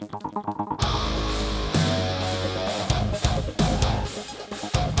Cheers.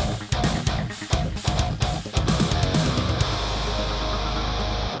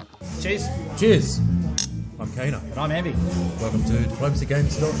 Cheers. I'm Kana. And I'm Andy. Welcome to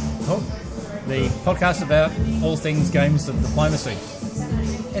diplomacygames.com. The podcast about all things games of diplomacy.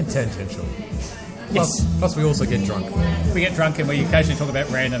 And tangential. Yes. Plus we also get drunk. We get drunk and we occasionally talk about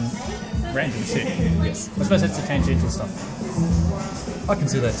random shit. Yes. I suppose that's the tangential stuff. I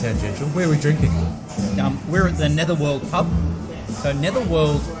consider that tangential. Where are we drinking? We're at the Netherworld pub. So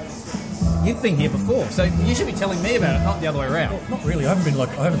Netherworld, you've been here before, so you should be telling me about it, not the other way around. Not really. I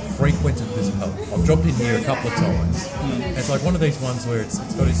haven't frequented this pub. I've dropped in here a couple of times. It's like one of these ones where it's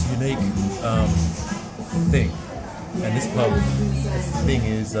got its unique thing. And this pub thing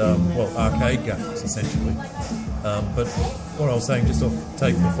is, arcade games, essentially. But what I was saying just off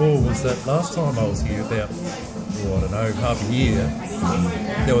tape before was that last time I was here, about, half a year,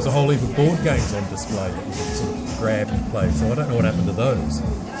 there was a whole heap of board games on display that you could sort of grab and play. So I don't know what happened to those.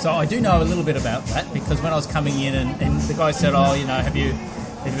 So I do know a little bit about that because when I was coming in and the guy said,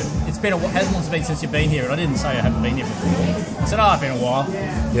 it's been how long has it been since you've been here? And I didn't say I haven't been here before. I said, it's been a while.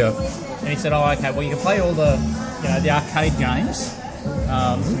 Yeah. And he said, okay, well, you can play all the arcade games,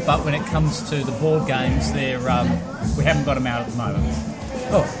 but when it comes to the board games, we haven't got them out at the moment.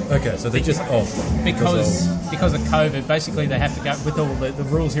 Oh, okay, so they're just off. Because of COVID, basically they have to go, with all the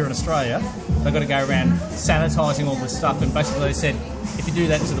rules here in Australia, they've got to go around sanitising all this stuff, and basically they said, if you do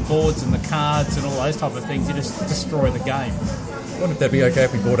that to the boards and the cards and all those type of things, you just destroy the game. I wonder if that'd be okay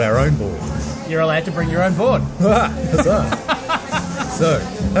if we bought our own board. You're allowed to bring your own board. So,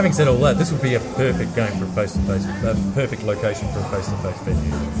 having said all that, this would be a perfect game for a face-to-face, a perfect location for a face-to-face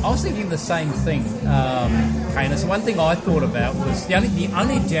venue. I was thinking the same thing, Kana. So one thing I thought about was the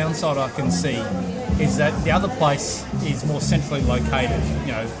only downside I can see is that the other place is more centrally located.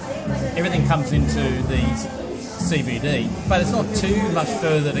 You know, everything comes into the CBD, but it's not too much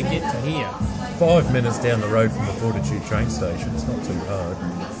further to get to here. 5 minutes down the road from the Fortitude train station, it's not too hard.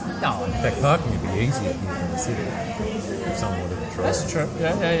 No. In fact, parking would be easier here than the city, if someone wanted to try. That's true.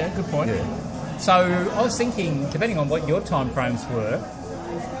 Yeah, good point. Yeah. So I was thinking, depending on what your time frames were,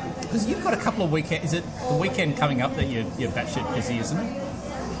 because you've got a couple of weekends. Is it the weekend coming up that you're batshit busy, isn't it?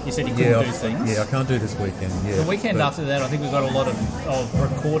 You said you couldn't do things. Yeah, I can't do this weekend. Yeah, the weekend after that, I think we've got a lot of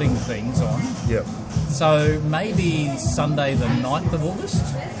recording things on. Yep. So maybe Sunday the 9th of August?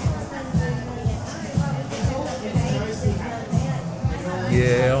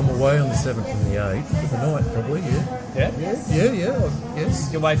 Yeah, I'm away on the 7th and the 8th. For the 9th, probably, yeah. Yeah? Yeah, yes.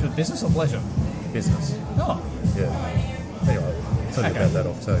 You're away for business or pleasure? Business. Oh. Yeah. Anyway, I'll tell you about that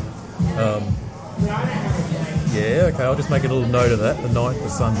off too. Yeah, okay, I'll just make a little note of that. The 9th, the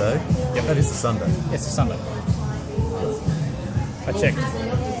Sunday. Yep. That is the Sunday. It's the Sunday. I checked.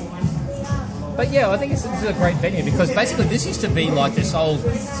 But yeah, I think this is a great venue because basically this used to be like this old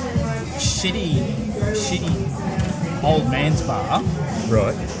shitty old man's bar.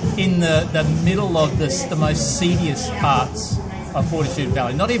 Right. In the middle of the most seediest parts of Fortitude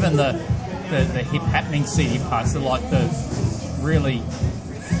Valley. Not even the hip happening seedy parts. They're like the really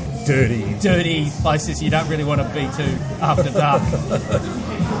dirty places you don't really want to be to after dark.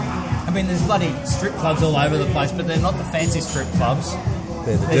 I mean, there's bloody strip clubs all over the place, but they're not the fancy strip clubs.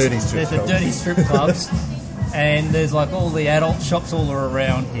 They're the dirty strip clubs. There's the dirty strip clubs. And there's like all the adult shops all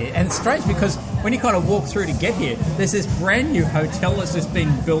around here. And it's strange because when you kind of walk through to get here, there's this brand new hotel that's just been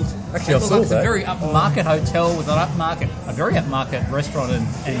built. Actually, I saw that. It's a very upmarket hotel with a very upmarket restaurant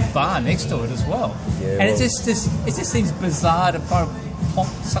and bar next to it as well. Yeah, and it just seems bizarre to pop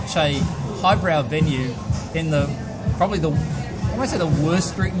such a highbrow venue in I won't say the worst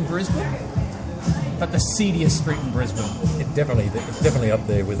street in Brisbane, but the seediest street in Brisbane. It's definitely up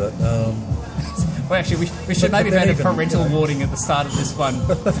there with it. Well, actually, we should maybe have had a parental warning at the start of this one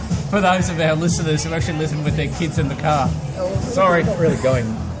for those of our listeners who actually listen with their kids in the car. Sorry, we're not really going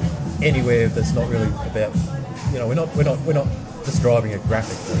anywhere that's not really about. We're not describing it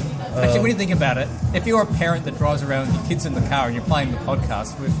graphically. Actually, when you think about it, if you're a parent that drives around with your kids in the car and you're playing the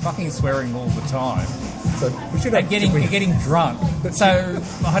podcast, we're fucking swearing all the time. So we should have getting drunk. So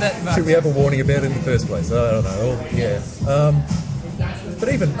should we have a warning about it in the first place? I don't know. Yeah. But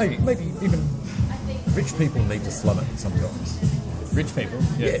maybe even rich people need to slum it sometimes. Rich people?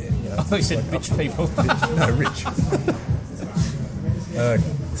 Yeah. I thought you said bitch people. No, rich.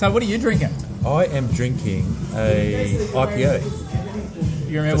 So what are you drinking? I am drinking a IPA.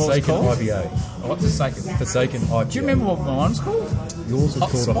 You remember what it's Forsaken called? IPA. What's the second? Forsaken IPA. Do you remember what mine's called? Yours was Hop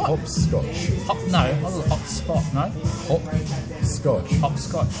called Spot? a hopscotch. No, what was a hop spot? No, Hopscotch.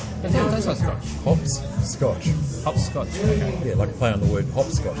 hopscotch. Does it taste like scotch? Hopscotch. Hopscotch. Okay. Yeah, like a play on the word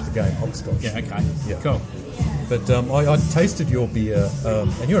hopscotch, the game hopscotch. Yeah. Okay. Yeah. Cool. But I tasted your beer,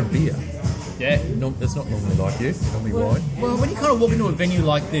 and you're a beer. Yeah. No, that's not normally like you. Normally wine. Well, when you kind of walk into a venue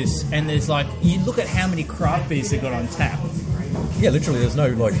like this, and there's like, you look at how many craft beers they've got on tap. Yeah, literally, there's no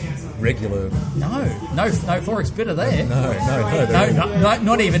like regular. No Forex bitter there. No.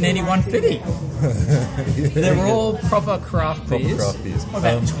 Not even any 150. They're all proper craft beers. Craft beers. What,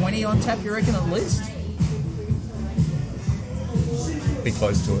 about 20 on tap, you reckon, at least? Be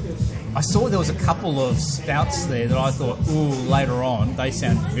close to it. I saw there was a couple of stouts there that I thought, ooh, later on, they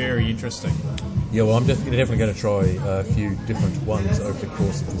sound very interesting. Yeah, well, I'm definitely going to try a few different ones over the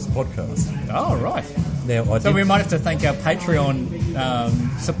course of this podcast. Oh, right. Now, So we might have to thank our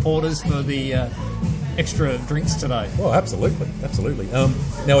Patreon supporters for the extra drinks today. Oh, absolutely.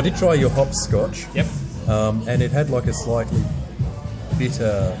 Now, I did try your hopscotch. Yep. And it had like a slightly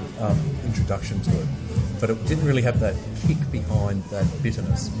bitter introduction to it, but it didn't really have that kick behind that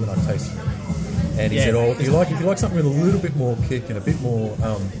bitterness when I tasted it. And he said, "Oh, if you like something with a little bit more kick and a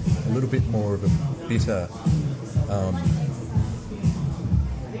little bit more of a bitter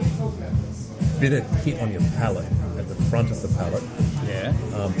hit on your palate at the front of the palate, Yeah.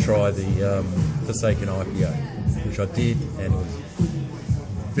 try the Forsaken IPA, which I did, and it was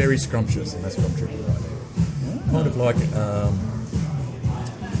very scrumptious, and that's what I'm drinking right now. Kind of like, I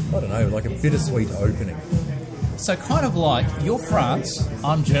don't know, like a bittersweet opening. So kind of like, you're France,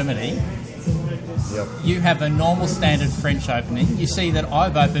 I'm Germany. Yep. You have a normal standard French opening. You see that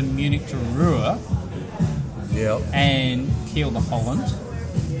I've opened Munich to Ruhr Yep. and Kiel to Holland.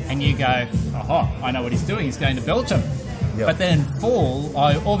 And you go, oh, I know what he's doing. He's going to Belgium. Yep. But then fall,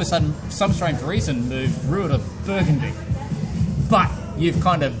 I all of a sudden, some strange reason, moved Ruhr to Burgundy. But you've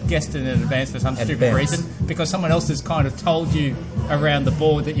kind of guessed it in advance for some stupid reason, because someone else has kind of told you around the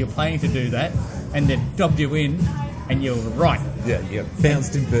board that you're planning to do that, and they've dubbed you in, and you're right. Yeah.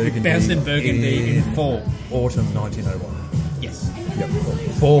 Bounced in Burgundy. In fall. Autumn 1901. Yes. Yep.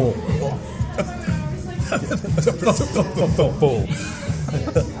 Fall. Fall.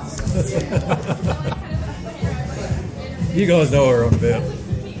 You guys know what we're on about.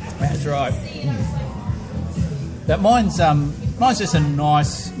 That's right. That mine's just a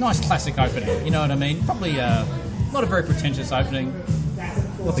nice classic opening. You know what I mean? Probably not a very pretentious opening.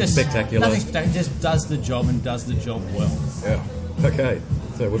 Nothing spectacular. Nothing spectacular. Just does the job and does the job well. Yeah. Okay.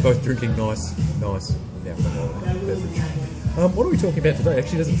 So we're both drinking nice beverage. What are we talking about today?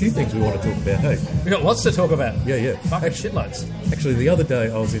 Actually, there's a few things we want to talk about. Hey. We've got lots to talk about. Yeah. Fucking shitloads. Actually, the other day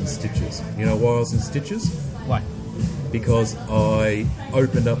I was in stitches. You know why I was in stitches? Why? Because I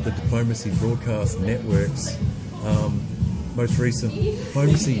opened up the Diplomacy Broadcast Network's most recent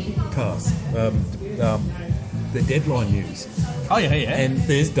Diplomacy cast, the Deadline News. Oh, yeah. And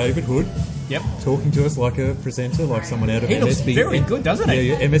there's David Hood Yep. talking to us like a presenter, like someone out of He looks MSNBC. very good, doesn't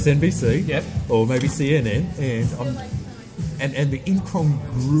he? Yeah, MSNBC. Yep. Or maybe CNN. And the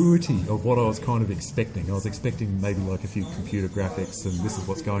incongruity of what I was kind of expecting. I was expecting maybe like a few computer graphics, and this is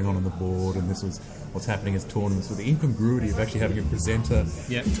what's going on the board, and this was what's happening as tournaments. With the incongruity of actually having a presenter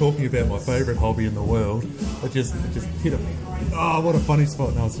talking about my favourite hobby in the world, it just hit what a funny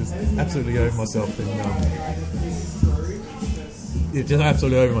spot. And I was just absolutely over myself, and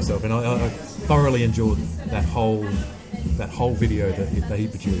I thoroughly enjoyed that whole video that he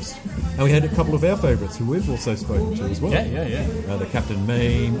produced. And we had a couple of our favourites who we've also spoken to as well. Yeah. The Captain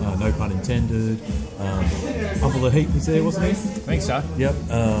Meme, no pun intended. Uncle the Heat was there, wasn't he? I think so. Yep.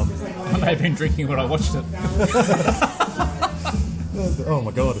 I may have been drinking when I watched it. Oh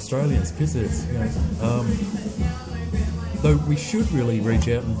my God, Australians, pissheads. You know. Though we should really reach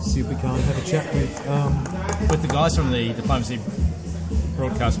out and see if we can't have a chat With the guys from the Diplomacy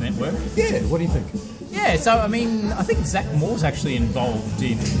Broadcast Network. Yeah, what do you think? Yeah, so I mean, I think Zach Moore's actually involved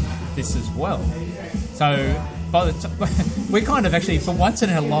in this as well. So by the time we're kind of actually, for once in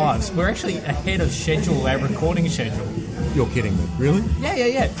our lives, we're actually ahead of schedule, our recording schedule. You're kidding me, really?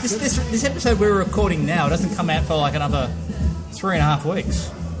 Yeah. This episode we're recording now doesn't come out for like another 3.5 weeks.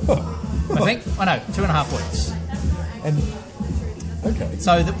 I think. Oh no, 2.5 weeks. And okay.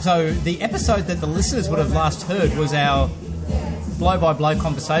 So the episode that the listeners would have last heard was our blow-by-blow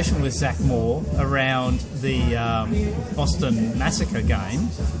conversation with Zach Moore around the Boston Massacre game.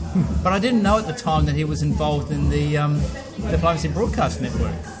 But I didn't know at the time that he was involved in the Diplomacy Broadcast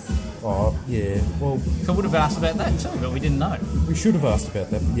Network. Oh, yeah. Well, So I would have asked about that too, but we didn't know. we should have asked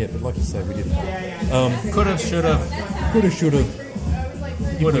about that. Yeah, but like you say, we didn't know. Could have, should have. Could have, should have.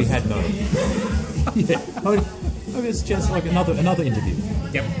 if we had none. Maybe it's just like another interview.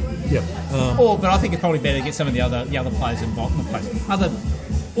 Yep. Yep. But I think it's probably better to get some of the other players involved, other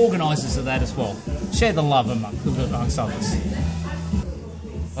organisers of that as well. Share the love amongst others.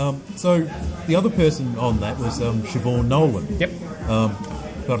 So the other person on that was Siobhan Nolan. Yep.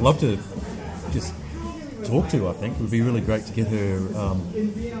 Who I'd love to just talk to. I think it would be really great to get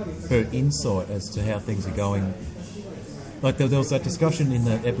her insight as to how things are going. Like there was that discussion in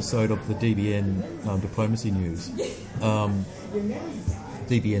that episode of the DBN Diplomacy News.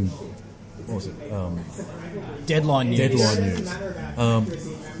 DBN, what was it? Deadline News. Deadline News.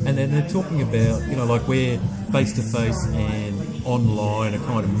 And then they're talking about, like where face-to-face and online are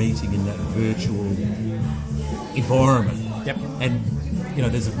kind of meeting in that virtual environment. Yep. And,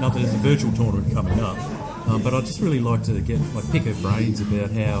 there's a virtual tournament coming up. But I'd just really like to pick her brains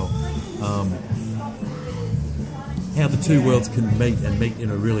about how the two worlds can meet in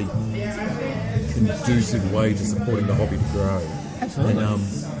a really conducive way to supporting the hobby to grow. Absolutely.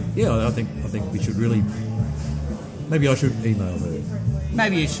 And I think we should really. Maybe I should email her.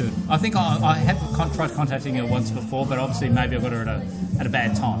 Maybe you should. I think I have tried contacting her once before, but obviously maybe I got her at a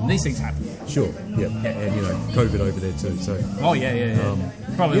bad time. These things happen. Sure. Yeah. And COVID over there too. So. Oh yeah.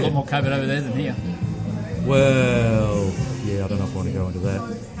 Probably a lot more COVID over there than here. Well, yeah. I don't know if I want to go into that.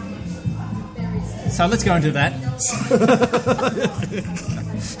 So let's go into that.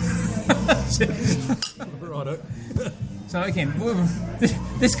 Righto. So again,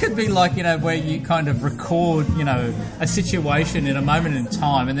 this could be like, where you kind of record, a situation in a moment in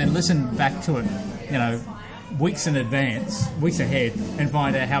time and then listen back to it, weeks in advance, weeks ahead, and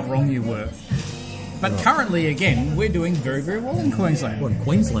find out how wrong you were. But currently, again, we're doing very, very well in Queensland. Well, in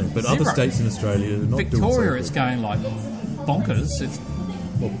Queensland, but other states in Australia are not doing so Victoria, good. it's going like bonkers. It's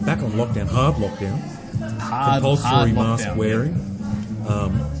back on lockdown, hard lockdown. Compulsory mask lockdown, wearing.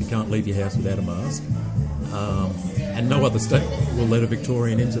 You can't leave your house without a mask. And no other state will let a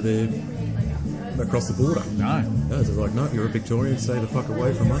Victorian into across the border. No. It's like, no, you're a Victorian, stay the fuck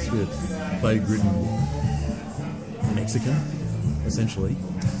away from us, you plague-ridden Mexican, essentially.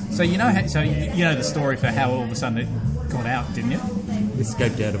 So you know the story for how all of a sudden it got out, didn't you?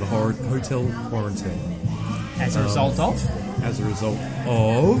 Escaped out of a hotel quarantine. As a result of? As a result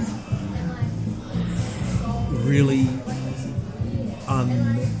of really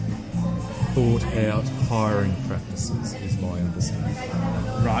unthought out hiring practices, is my understanding.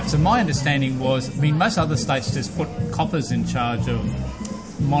 Right, so my understanding was, most other states just put coppers in charge of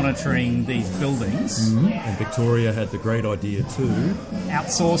monitoring these buildings. Mm-hmm. And Victoria had the great idea too.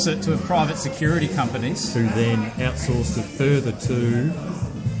 Outsource it to private security companies. Who then outsourced it further to...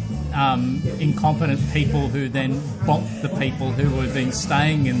 incompetent people who then bonked the people who had been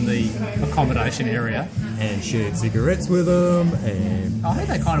staying in the accommodation area. And shared cigarettes with them, and... I heard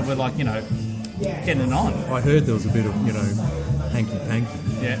they kind of were like, getting it on. I heard there was a bit of, hanky-panky.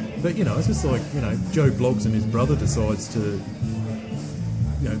 Yeah. But, it's just like, Joe Bloggs and his brother decides to,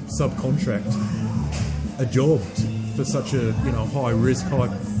 subcontract a job for such a, high-risk,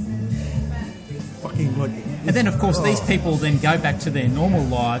 fucking, And then, of course, these people then go back to their normal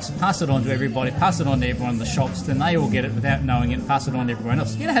lives, pass it on to everybody, pass it on to everyone in the shops, then they all get it without knowing it, pass it on to everyone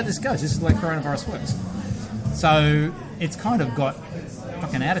else. You know how this goes. This is the way coronavirus works. So it's kind of got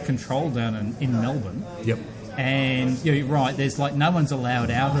fucking out of control down in Melbourne. Yep. And you're right, there's no one's allowed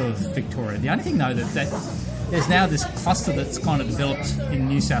out of Victoria. The only thing, though, that there's now this cluster that's kind of developed in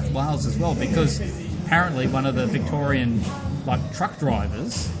New South Wales as well, because apparently one of the Victorian truck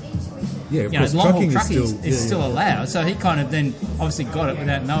drivers... Yeah, of course, trucking is still allowed. So he kind of then obviously got it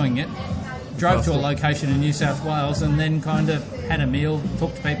without knowing it, drove to a location in New South Wales and then kind of had a meal,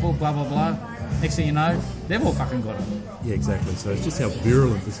 talked to people, blah, blah, blah. Next thing you know, they've all fucking got it. Yeah, exactly. So it's just how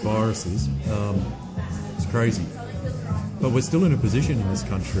virulent this virus is. It's crazy. But we're still in a position in this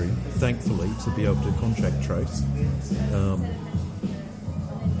country, thankfully, to be able to contact trace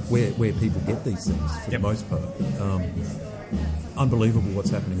where people get these things for the most part. Unbelievable what's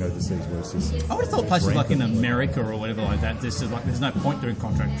happening overseas. Where it's just I would have thought places like in America or whatever like that, there's no point doing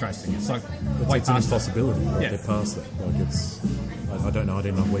contract tracing. It's like way it's an past impossibility. Yeah. They're past that. I don't know. I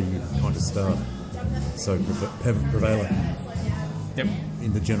don't know where you kind of start. So prevalent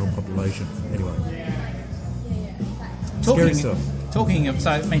in the general population. Anyway, scary stuff.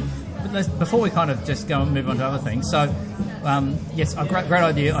 Before we kind of just go and move on to other things, so yes, a great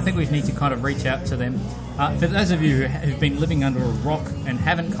idea. I think we need to kind of reach out to them. For those of you who've been living under a rock and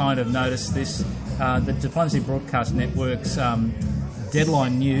haven't kind of noticed this, the Diplomacy Broadcast Network's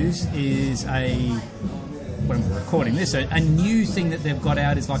Deadline News is when we're recording this, a new thing that they've got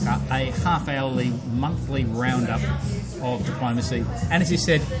out is like a half-hourly, monthly roundup of diplomacy. And as you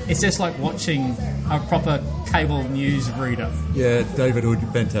said, it's just like watching a proper cable news reader. Yeah, David Hood,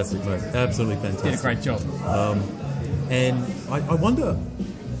 fantastic, mate. Absolutely fantastic. Did a great job. And I wonder.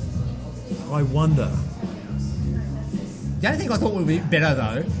 The only thing I thought would be better,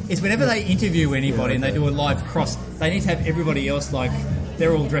 though, is whenever they interview anybody and they do a live cross, they need to have everybody else, like,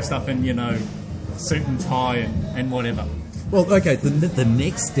 they're all dressed up in, suit and tie and whatever. Well, okay, the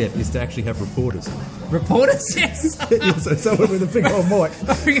next step is to actually have reporters. Reporters, yes. So someone with a big old mic.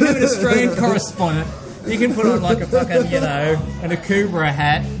 You can have an Australian correspondent. You can put on, like, a fucking, an Akubra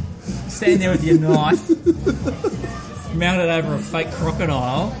hat, stand there with your knife, mounted over a fake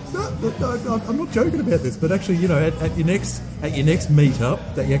crocodile. No, I'm not joking about this, but actually, at your next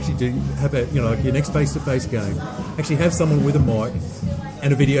meet-up that you actually do have like your next face-to-face game, actually have someone with a mic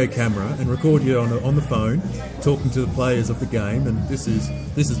and a video camera and record you on the phone talking to the players of the game, and this is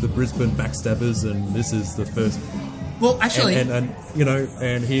the Brisbane Backstabbers, and this is the first. Well, actually,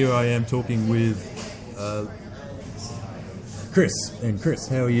 and here I am talking with Chris. And Chris,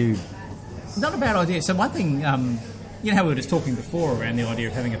 how are you? Not a bad idea. So one thing. You know how we were just talking before around the idea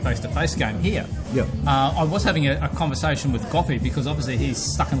of having a face-to-face game here? Yeah. I was having a conversation with Goffy because obviously he's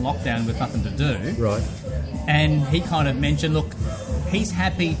stuck in lockdown with nothing to do. Right. And he kind of mentioned, look, he's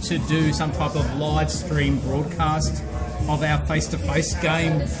happy to do some type of live stream broadcast of our face-to-face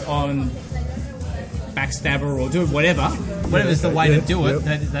game on Backstabber or do whatever's the way to do it,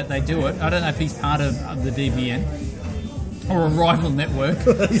 that they do it. I don't know if he's part of the DBN or a rival network.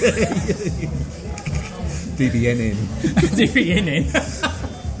 DBNN. DBNN.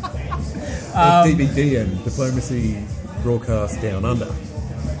 DBDN, Diplomacy Broadcast Down Under.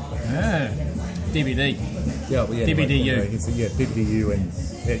 DVD. Yeah, well, yeah. DBDU. Anyway, DBDU and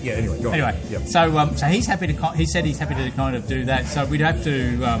anyway. Go on. Anyway, yep. So he's happy to. He said he's happy to kind of do that. So we'd have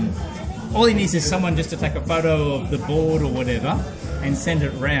to. All he needs is someone just to take a photo of the board or whatever and send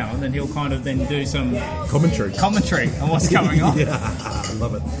it round, and he'll kind of then do some commentary on what's going on. Yeah, I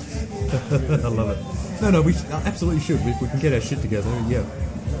love it. I love it. No, we absolutely should. If we can get our shit together, yeah.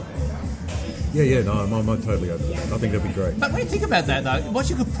 No, I'm totally over that. I think that'd be great. But when you think about that, though, what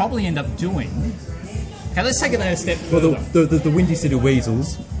you could probably end up doing. Okay, let's take it a step further. Well, the Windy City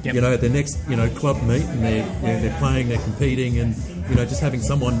Weasels, yep. At their next, club meet, and they're playing, they're competing, and just having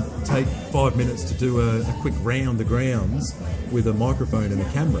someone take 5 minutes to do a quick round the grounds with a microphone and a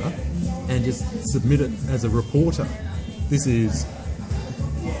camera, and just submit it as a reporter. This is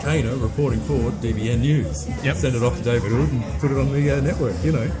Kano reporting for DBN News. Yep. Send it off to David Hood and put it on the network,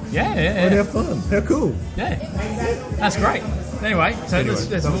 Yeah. And have fun. How cool. Yeah. That's great. Anyway,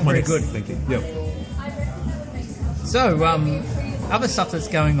 that's all very good. Thinking. Yep. So, other stuff that's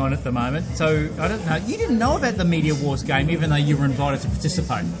going on at the moment. So, I don't know. You didn't know about the Media Wars game, even though you were invited to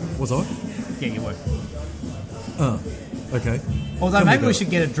participate. Was I? Yeah, you were. Oh, okay. Although maybe we should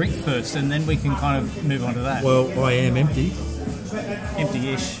get a drink first, and then we can kind of move on to that. Well, I am empty.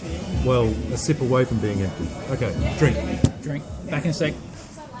 Empty-ish. Well, a sip away from being empty. Okay, drink. Back in a sec.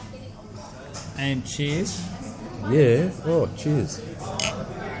 And cheers. Yeah. Oh, cheers.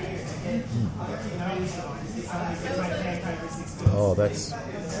 Oh, that's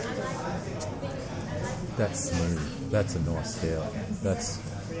smooth. That's a nice stout. That's.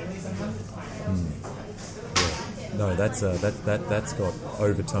 Yeah. No, that's got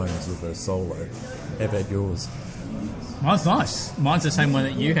overtones of a solo. How about yours? Mine's nice. Mine's the same one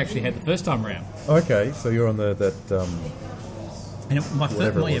that you actually had the first time round. Okay, so you're on my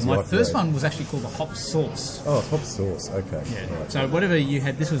first one was actually called the Hop Sauce. Oh, Hop Sauce. Okay. Yeah. Right. So whatever you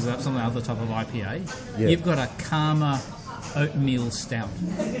had, this was some other type of IPA. Yeah. You've got a Karma Oatmeal Stout.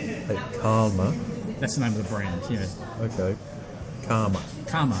 Hey, Karma. That's the name of the brand. Yeah. Okay. Karma.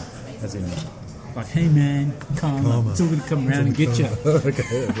 As in. Like, hey man, Karma. It's all going to come around and get you.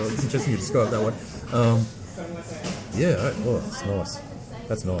 Okay. Well, it's interesting you describe that one. Yeah, oh, it's nice.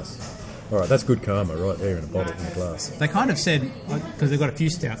 That's nice. All right, that's good Karma right there in a bottle, in a glass. They kind of said, because they've got a few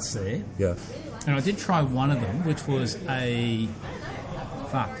stouts there. Yeah. And I did try one of them, which was it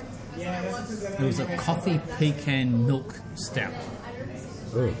was a coffee pecan milk stout.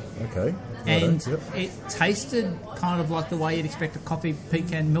 Oh, okay. And yep. it tasted kind of like the way you'd expect a coffee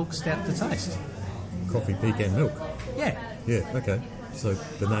pecan milk stout to taste. Coffee pecan milk? Yeah. Yeah, okay. So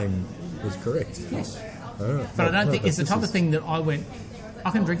the name was correct. Yes. Oh, but I don't think it's the type of thing that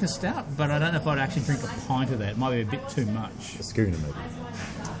I can drink a stout, but I don't know if I'd actually drink a pint of that. It might be a bit too much. A schooner, maybe.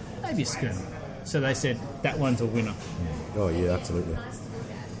 Maybe a schooner. So they said that one's a winner. Oh, yeah, absolutely.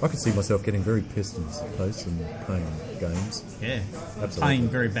 I could see myself getting very pissed in this place and playing games. Yeah. Absolutely. Playing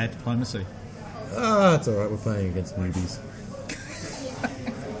very bad diplomacy. It's all right. We're playing against newbies.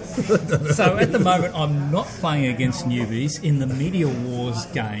 So at the moment, I'm not playing against newbies in the Media Wars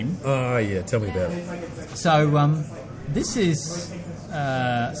game. Oh, yeah, tell me about it. So this is...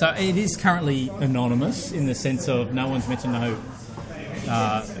 so it is currently anonymous in the sense of no one's meant to know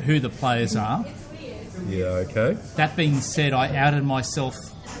who the players are. Yeah, okay. That being said, I outed myself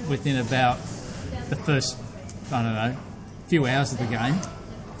within about the first, I don't know, few hours of the game.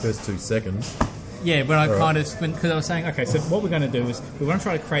 First 2 seconds. Yeah, when I because I was saying, okay, so what we're going to do is we want to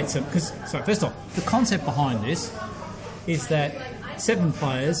try to create some... So first off, the concept behind this is that 7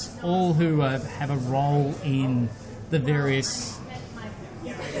 players, all who have a role in the various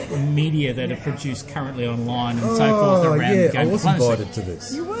media that are produced currently online and so forth around yeah, game I was diplomacy. invited to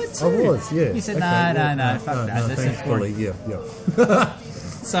this. You were too. I was, yeah. You said, okay, no, fuck that. This is thankfully, boring. yeah.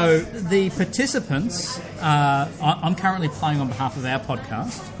 So the participants, I'm currently playing on behalf of our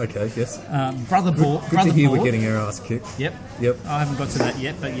podcast. Okay, yes. Brother Board. Good to hear we're getting our ass kicked. Yep. Yep. I haven't got to that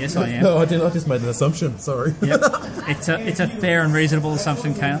yet, but yes, I am. No, I didn't. I just made an assumption. Sorry. Yep. It's a fair and reasonable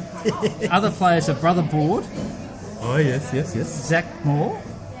assumption, Kale. Other players are Brother Board. Oh, yes. Zach Moore.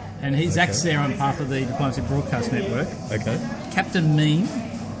 And Zach's there on behalf of the Diplomacy Broadcast Network. Okay. Captain Mean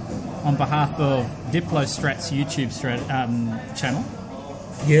on behalf of DiploStrat's YouTube channel.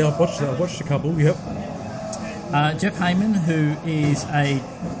 Yeah, I've watched a couple, yep. Jeff Heyman, who is a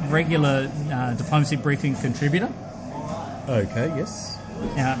regular Diplomacy Briefing contributor. Okay, yes.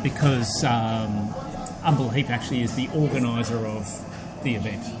 Because Umble Heap actually is the organiser of the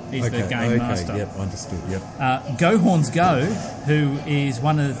event. He's the game master. Yep, understood, yep. Go Horns Go, who is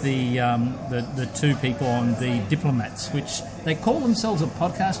one of the 2 people on the Diplomats, which they call themselves a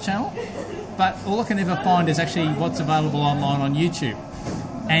podcast channel, but all I can ever find is actually what's available online on YouTube.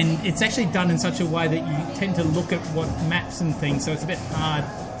 And it's actually done in such a way that you tend to look at what maps and things, so it's a bit hard.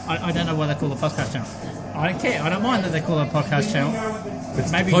 I don't know why they call it a podcast channel. I don't care. I don't mind that they call it a podcast channel.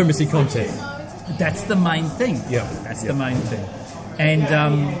 It's diplomacy content. That's the main thing. Yeah. That's the main thing. And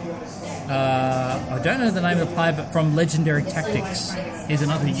I don't know the name of the player, but from Legendary Tactics, he's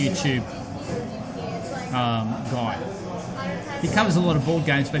another YouTube guy. He covers a lot of board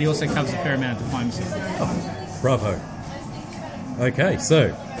games, but he also covers a fair amount of diplomacy. Oh, bravo. Okay,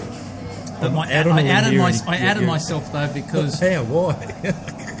 so... But I outed myself, though, because... How? Why?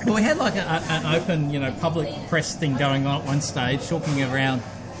 Well, we had like an open, public press thing going on at one stage, talking around,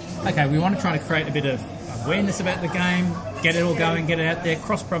 okay, we want to try to create a bit of awareness about the game, get it all going, get it out there,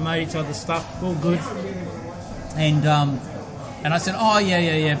 cross-promote each other's stuff, all good. And I said, oh,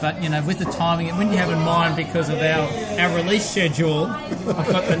 yeah, but, with the timing, and when you have in mind because of our release schedule, I've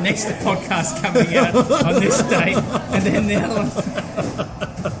got the next podcast coming out on this date, and then the other one.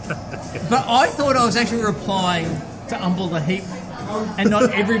 But I thought I was actually replying to Umble the Heap, and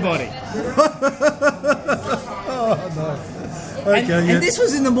not everybody. Oh, no. Okay, and this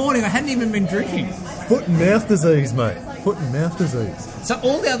was in the morning, I hadn't even been drinking. Foot and mouth disease, mate. Foot and mouth disease. So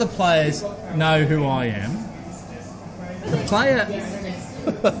all the other players know who I am. The player...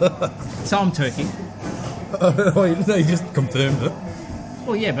 So I'm Turkey. Oh, you just confirmed it.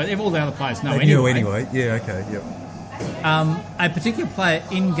 Well, yeah, but all the other players know They knew anyway. Yeah, okay, yep. A particular player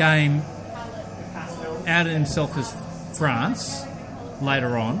in-game outed himself as France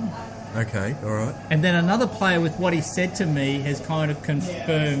later on. Okay, all right. And then another player with what he said to me has kind of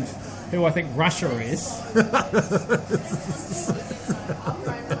confirmed who I think Russia is.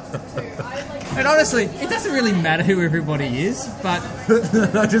 And honestly, it doesn't really matter who everybody is, but...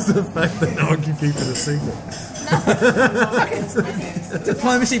 No, just the fact that no one can keep it a secret.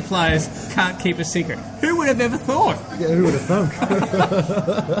 Diplomacy players can't keep a secret. Who would have ever thought? Yeah, who would have thunk?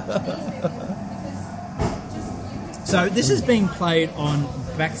 So this is being played on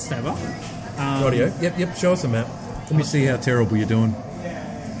Backstabber. Rightio. Yep, show us a map. Let me see how terrible you're doing.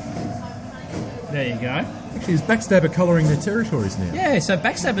 There you go. Actually, is Backstabber colouring their territories now? Yeah, so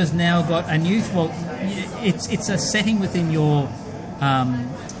Backstabber's now got a new... Well, it's a setting within your...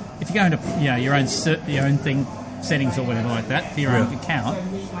 if you go into your own thing, settings or whatever like that, for your own account,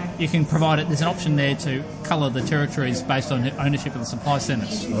 you can provide it... There's an option there to colour the territories based on ownership of the supply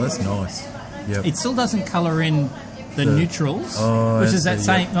centres. Oh, that's nice. Yep. It still doesn't colour in the neutrals, which is that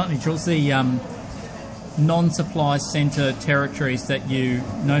same... Not neutrals, the... non-supply centre territories that you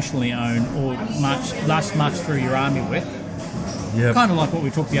notionally own or march through your army with. Yep. Kind of like what we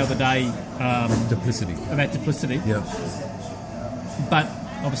talked the other day duplicity. About duplicity. Yep. But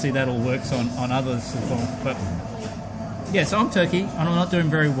obviously that all works on others as well. But yeah, so I'm Turkey and I'm not doing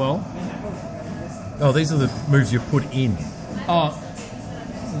very well. Oh, these are the moves you put in. Oh,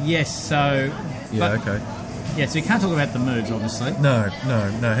 yes, so... Yeah, okay. Yeah, so you can't talk about the moves, obviously. No. How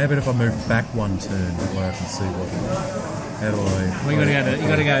about if I move back one turn? That way I can see what... How do I? Well, you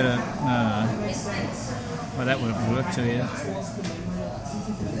got to go to. Well, that would have worked too. Yeah.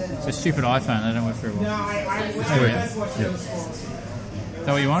 It's a stupid iPhone. They don't work very well. Yeah. Is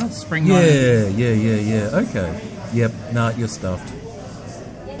that what you wanted? Spring Yeah, mode? yeah. Okay. Yep. Nah, you're stuffed.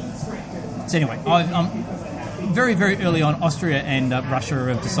 So anyway, I'm very, very early on. Austria and Russia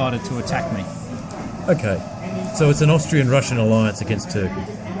have decided to attack me. Okay. So it's an Austrian-Russian alliance against Turkey.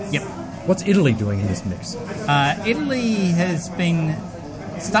 Yep. What's Italy doing in this mix? Italy has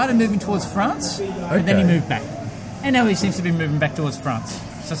started moving towards France, and then he moved back. And now he seems to be moving back towards France.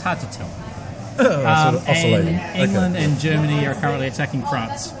 So it's hard to tell. Sort of oscillating. And England and Germany are currently attacking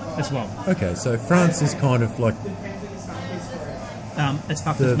France as well. Okay, so France is kind of like It's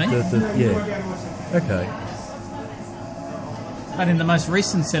fucked with me. yeah. Okay. But in the most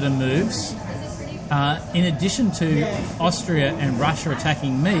recent set of moves, in addition to Austria and Russia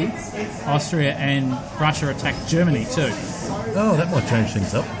attacking me, Austria and Russia attacked Germany too. Oh, that might change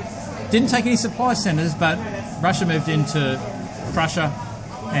things up. Didn't take any supply centres, but Russia moved into Prussia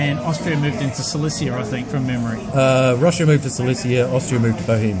and Austria moved into Silesia, I think, from memory. Russia moved to Silesia, Austria moved to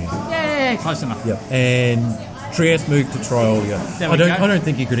Bohemia. Yeah, close enough. Yep. And Trieste moved to Triolia. I don't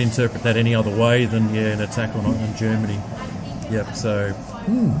think you could interpret that any other way than an attack on Germany. Yep. So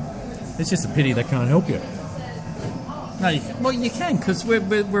it's just a pity they can't help you. No, you can because we're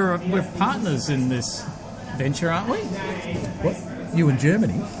partners in this venture, aren't we? What? You and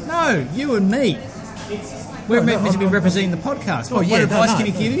Germany? No, you and me. We're meant to be representing the podcast. What advice can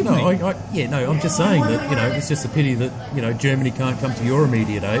you give me? I'm just saying that, it's just a pity that, Germany can't come to your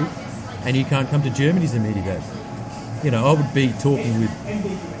immediate aid and you can't come to Germany's immediate aid. I would be talking with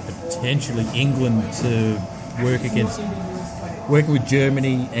potentially England to working with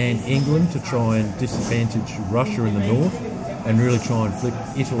Germany and England to try and disadvantage Russia in the north and really try and flip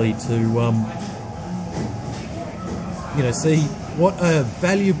Italy to, see what a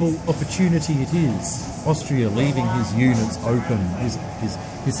valuable opportunity it is. Austria leaving his units open,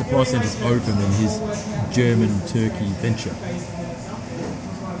 his supply centres open in his German-Turkey venture.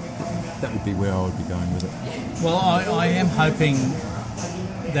 That would be where I would be going with it. Well, I am hoping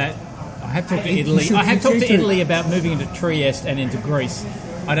that I have talked to Italy. I have talked to Italy about moving into Trieste and into Greece.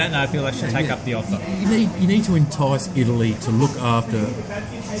 I don't know if he'll actually take up the offer. You need to entice Italy to look after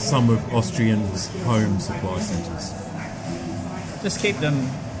some of Austrian's home supply centres. Just keep them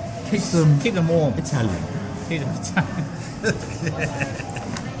warm. Italian. Keep them Italian.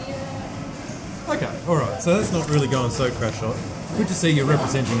 Okay, all right. So that's not really going so crash hot. Good to see you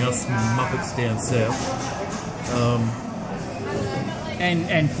representing us Muppets down south.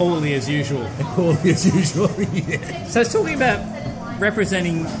 And poorly as usual. Yeah. So it's talking about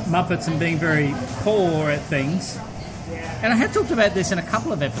representing Muppets and being very poor at things. And I have talked about this in a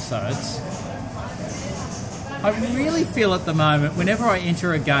couple of episodes. I really feel at the moment, whenever I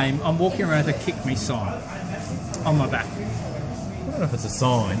enter a game, I'm walking around with a kick me sign on my back. I don't know if it's a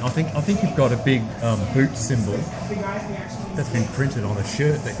sign. I think you've got a big boot symbol that's been printed on a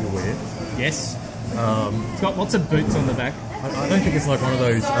shirt that you wear. Yes. It's got lots of boots on the back. I don't think it's like one of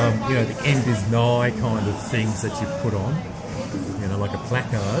those, the end is nigh kind of things that you put on, like a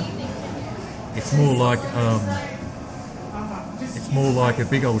placard. It's more like a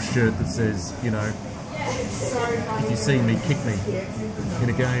big old shirt that says, if you see me, kick me in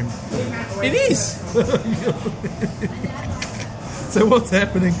a game. It is. So what's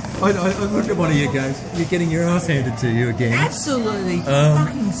happening? I looked at one of your games. You're getting your ass handed to you again. Absolutely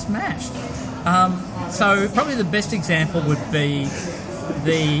fucking smashed. So probably the best example would be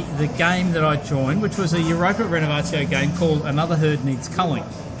the game that I joined, which was a Europa Renovatio game called Another Herd Needs Culling.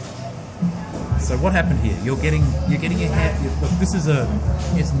 So what happened here? You're getting your hand. Look,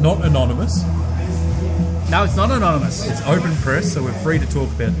 it's not anonymous. No, it's not anonymous. It's open press, so we're free to talk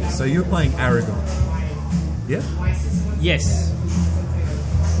about this. So you're playing Aragon. Yeah? Yes.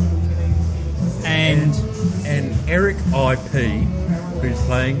 And Eric IP, who's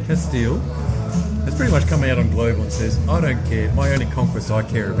playing Castile, has pretty much come out on Global and says, I don't care, my only conquest I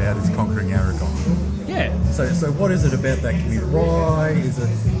care about is conquering Aragon. Yeah. So what is it about that community? Why is it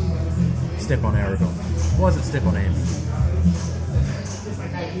step on Aragon? Why is it step on Andy?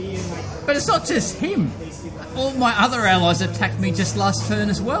 But it's not just him. All my other allies attacked me just last turn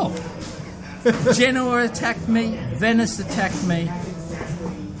as well. Genoa attacked me, Venice attacked me.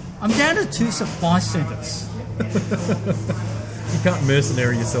 I'm down to 2 supply centres. You can't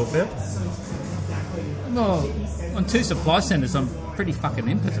mercenary yourself out? Well, on 2 supply centres, I'm pretty fucking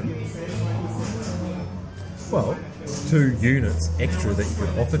impotent. Well, it's 2 units extra that you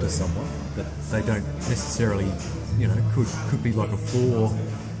could offer to someone that they don't necessarily, could be like a floor,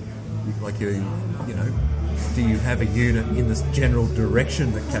 like do you have a unit in this general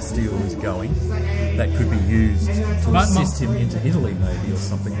direction that Castile is going that could be used to assist him into Italy, maybe, or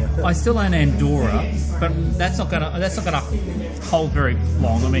something like that? I still own Andorra, but that's not gonna hold very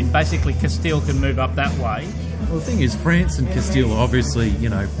long. I mean, basically, Castile can move up that way. Well, the thing is, France and Castile are obviously,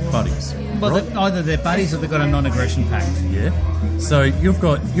 buddies. Well, right? either they're buddies or they've got a non-aggression pact. Yeah. So you've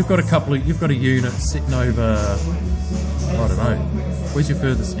got a unit sitting over, I don't know, where's your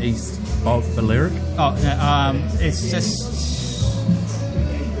furthest east? Oh, Balearic? Oh, it's just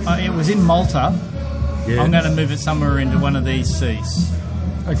it was in Malta. Yeah. I'm going to move it somewhere into one of these seas.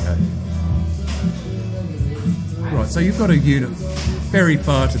 Okay. Right. So you've got a unit very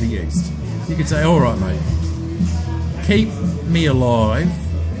far to the east. You could say, all right, mate, keep me alive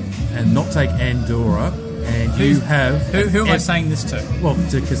and not take Andorra, and you have... Who am I saying this to? Well,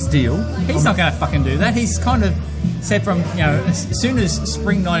 to Castile. He's not going to fucking do that. He's kind of said from, as soon as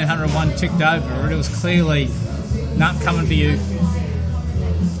Spring 1901 ticked over, it was clearly not coming for you.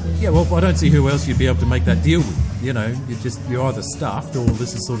 Yeah, well, I don't see who else you'd be able to make that deal with. You're either stuffed, or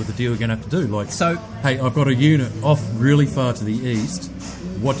this is sort of the deal you're going to have to do. Like, so, hey, I've got a unit off really far to the east.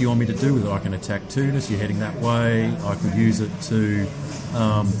 What do you want me to do with it? I can attack Tunis. You're heading that way. I could use it to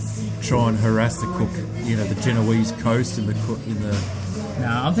try and harass the the Genoese coast in the. No,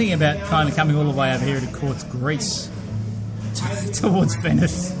 I'm thinking about kind of coming all the way over here to Courts, Greece, towards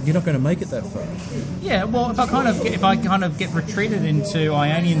Venice. You're not going to make it that far. Yeah, well, if I kind of get retreated into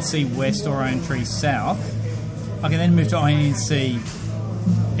Ionian Sea west or Iron Tree south, I can then move to Ionian Sea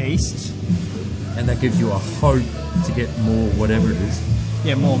east. And that gives you a hope to get more, whatever it is.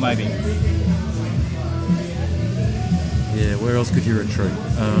 Yeah, more maybe. Yeah, where else could you retreat?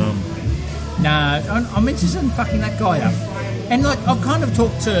 Nah, I'm interested in fucking that guy up. And like, I've kind of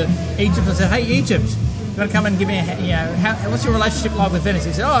talked to Egypt and said, hey, Egypt, you want to come and give me what's your relationship like with Venice?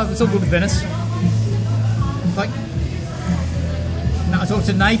 He said, oh, it's all good with Venice. Like, no, I talked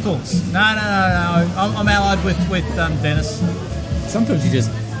to Naples. No, I'm allied with Venice. Sometimes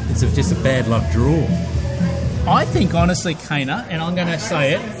it's just a bad luck draw. I think, honestly, Kana, and I'm going to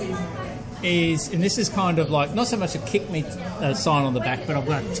say it, is, and this is kind of like, not so much a kick me sign on the back, but I've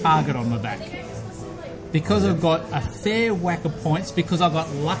got a target on my back. Because I've got a fair whack of points, because I got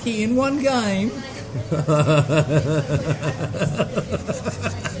lucky in one game.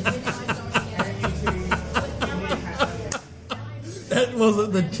 That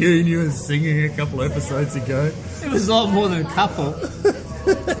wasn't the tune you were singing a couple episodes ago. It was a lot more than a couple.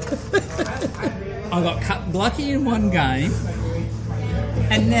 I got lucky in one game,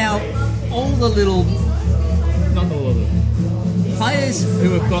 and now all the players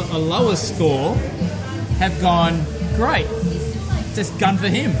who have got a lower score have gone, great, just gun for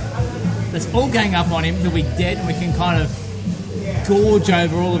him. Let's all gang up on him, he'll be dead, and we can kind of gorge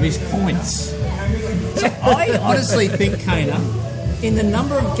over all of his points. So I honestly think, Kana, in the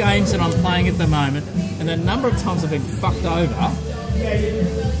number of games that I'm playing at the moment, and the number of times I've been fucked over,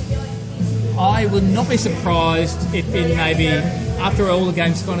 I would not be surprised if in maybe, after all the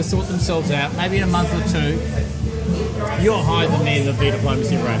games kind of sort themselves out, maybe in a month or two, you're higher than me in the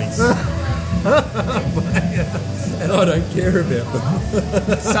V-Diplomacy ratings. And I don't care about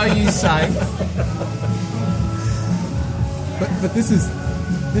them. So you say. But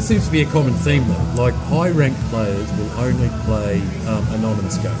this seems to be a common theme though. Like, high-ranked players will only play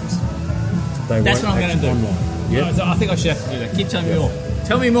anonymous games. That's what I'm going to do. Online. Yeah. No, I think I should have to do that. Keep telling me more.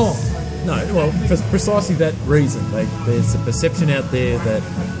 Tell me more. No, well, for precisely that reason. There's a perception out there that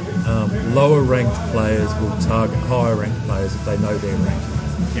lower-ranked players will target higher-ranked players if they know they're ranked.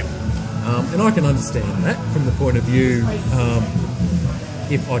 Yep. And I can understand that from the point of view,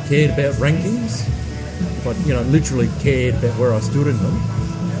 if I cared about rankings, if I literally cared about where I stood in them,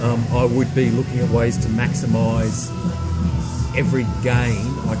 I would be looking at ways to maximise every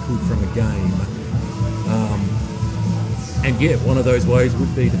gain I could from a game. And yeah, one of those ways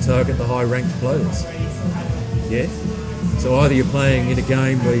would be to target the high-ranked players. Yeah? So either you're playing in a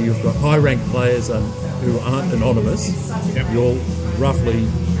game where you've got high-ranked players who aren't anonymous, you're roughly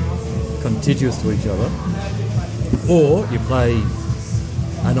contiguous to each other, or you play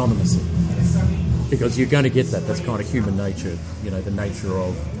anonymously. Because you're going to get that. That's kind of human nature, the nature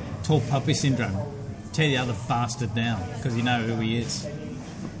of... Tall puppy syndrome. Tear the other bastard down, because you know who he is.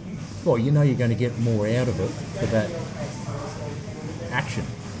 Well, you're going to get more out of it for that action.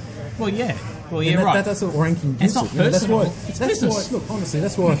 Well, yeah. Well, yeah, right. That's what ranking gives. It's not personal. It's business. Look, honestly,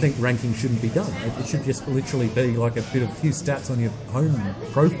 that's why I think ranking shouldn't be done. It should just literally be like a few stats on your home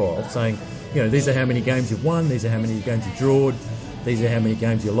profile saying, these are how many games you've won, these are how many games you've drawn, these are how many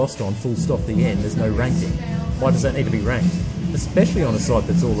games you lost on, full stop, the end. There's no ranking. Why does that need to be ranked? Especially on a site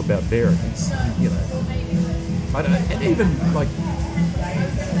that's all about variance, And even like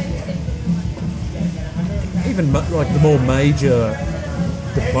the more major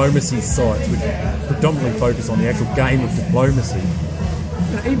diplomacy sites, which predominantly focus on the actual game of diplomacy,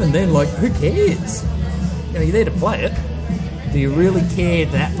 even then, like, who cares? You're there to play it. Do you really care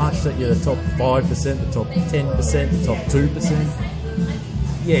that much that you're the top 5%, the top 10%, the top 2%?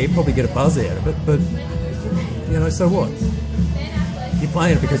 Yeah, you probably get a buzz out of it, but, so what? You're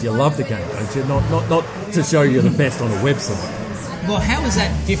playing it because you love the game, don't you? Not to show you're the best on a website. Well, how is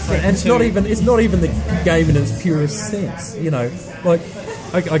that different? And it's not even the game in its purest sense. Like,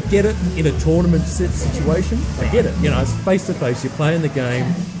 I get it in a tournament situation. I get it. It's face to face. You're playing the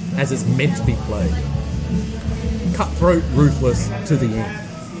game as it's meant to be played. Cutthroat, ruthless to the end.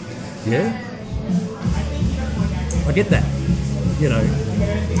 Yeah, I get that.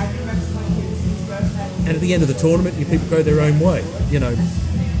 And at the end of the tournament, people go their own way.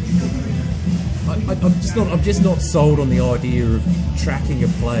 I'm just not sold on the idea of tracking a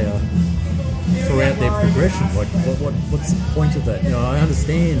player throughout their progression. Like, what's the point of that? I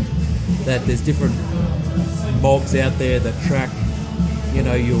understand that there's different mobs out there that track,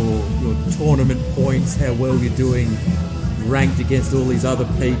 your tournament points, how well you're doing, ranked against all these other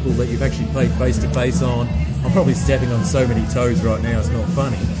people that you've actually played face to face on. I'm probably stepping on so many toes right now, it's not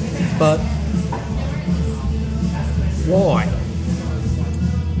funny. But why?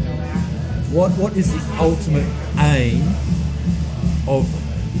 What is the ultimate aim of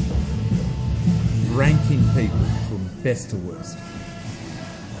ranking people from best to worst?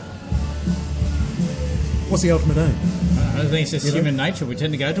 What's the ultimate aim? I think it's just human nature. We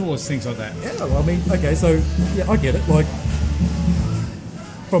tend to go towards things like that. Yeah, well, I mean, okay, so, yeah, I get it. Like,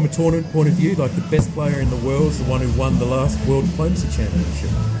 from a tournament point of view, like, the best player in the world is the one who won the last World Diplomacy Championship.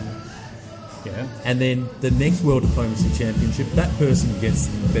 Yeah. And then the next World Diplomacy Championship, that person gets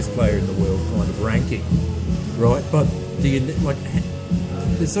the best player in the world kind of ranking, right? But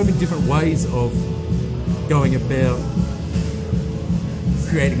there's so many different ways of going about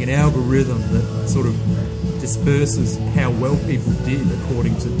creating an algorithm that sort of disperses how well people did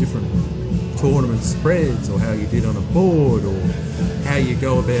according to different tournament spreads, or how you did on a board, or how you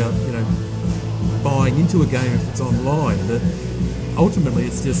go about, buying into a game if it's online. That ultimately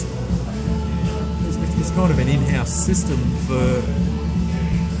it's just it's kind of an in-house system for,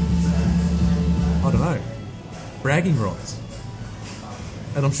 I don't know, bragging rights.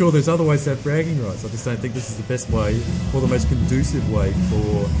 And I'm sure there's other ways to have bragging rights. I just don't think this is the best way or the most conducive way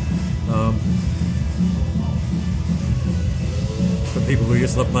for people who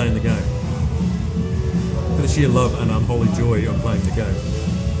just love playing the game. For the sheer love and unholy joy of playing the game.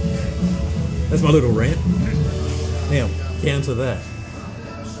 That's my little rant. Now, counter that.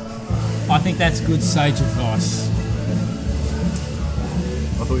 I think that's good sage advice.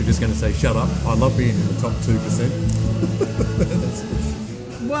 I thought you were just going to say, shut up. I love being in the top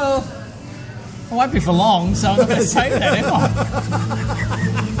 2%. Well, I won't be for long, so I'm not going to say that, am I?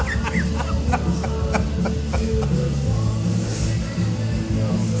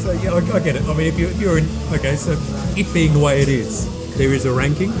 So, yeah, I get it. I mean, if you're in... Okay, so it being the way it is, there is a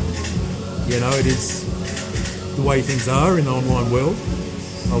ranking. It is the way things are in the online world.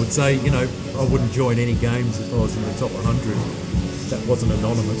 I would say, I wouldn't join any games if I was in the top 100 that wasn't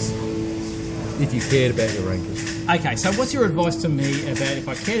anonymous, if you cared about your ranking. Okay, so what's your advice to me about if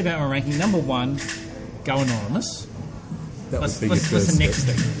I cared about my ranking? Number one, go anonymous. What's the next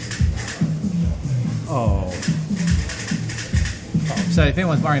thing? Oh. So if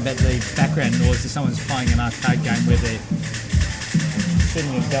anyone's worrying about the background noise, if someone's playing an arcade game where they're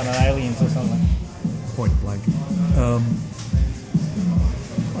shooting a gun at aliens or something. Point blank.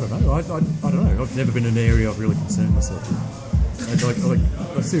 I don't know. I don't know. I've never been in an area I've really concerned myself with.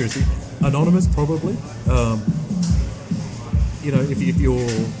 Seriously, anonymous probably. If you're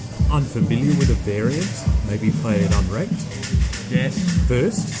unfamiliar with a variant, maybe play it unranked. Yes.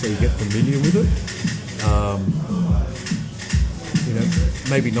 First, so you get familiar with it.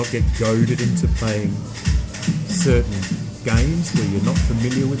 Maybe not get goaded into playing certain games where you're not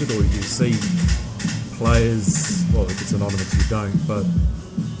familiar with it, or you see players. Well, if it's anonymous, you don't. But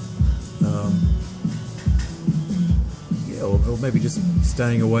or maybe just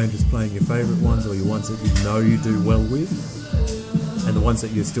staying away and just playing your favourite ones, or your ones that you do well with, and the ones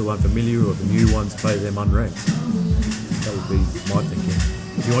that you're still unfamiliar, or the new ones, play them unranked. That would be my thinking.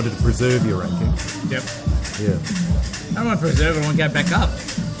 If you wanted to preserve your ranking. Yep. Yeah. I don't want to preserve it, I want to go back up.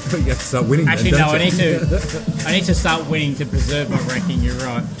 You have to start winning. Actually, then, no, don't you? I need to start winning to preserve my ranking, you're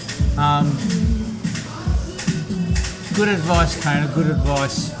right. Good advice, Kona, good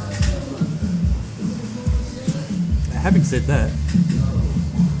advice. Having said that,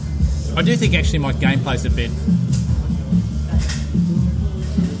 I do think actually my gameplay's a bit,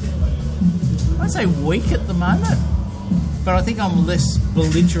 I'd say weak at the moment, but I think I'm less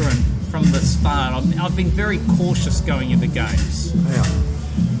belligerent from the start. I've been very cautious going into games. Yeah.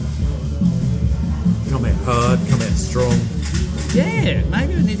 Come out hard, come out strong. Yeah,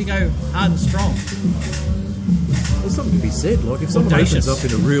 maybe we need to go hard and strong. There's something to be said. Like if someone Audacious. opens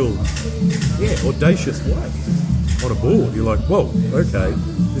up in a real, audacious way on a board, you're like, whoa, okay,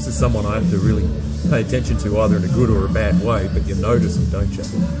 this is someone I have to really pay attention to, either in a good or a bad way. But you notice them, don't you?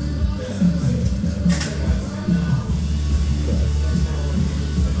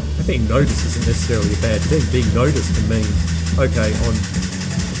 Being noticed isn't necessarily a bad thing. Being noticed can mean, okay,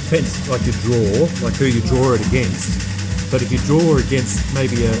 depends, like you draw, like who you draw it against. But if you draw against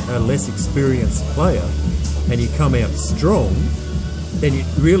maybe a less experienced player and you come out strong, then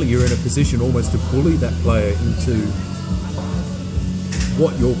you're in a position almost to bully that player into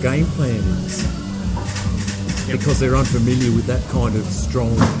what your game plan is. Yep. Because they're unfamiliar with that kind of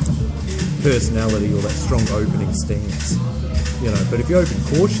strong personality or that strong opening stance. But if you open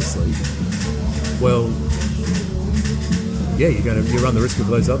cautiously, well, yeah, you run the risk of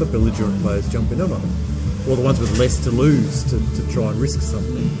those other belligerent players jumping in on it, or the ones with less to lose to try and risk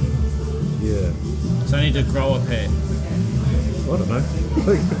something. Yeah. So I need to grow a pair. I don't know.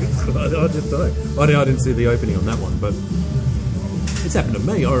 I just don't know. I didn't see the opening on that one, but it's happened to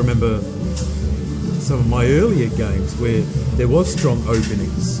me. I remember some of my earlier games where there was strong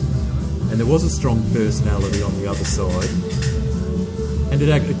openings and there was a strong personality on the other side. And it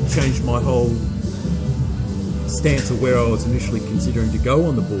actually changed my whole stance of where I was initially considering to go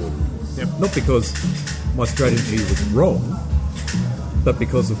on the board. Yep. Not because my strategy was wrong, but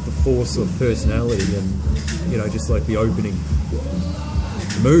because of the force of personality and, just like the opening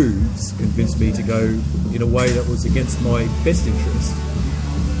moves convinced me to go in a way that was against my best interest.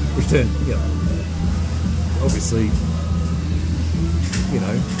 Which turned, obviously,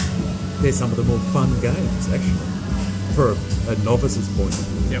 they're some of the more fun games, actually. For a novice's point of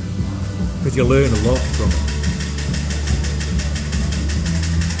view. Yep. Because you learn a lot from it.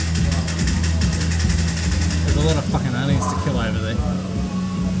 There's a lot of fucking aliens to kill over there.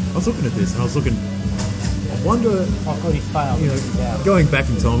 I was looking at this and I wonder, Oh, he failed. going back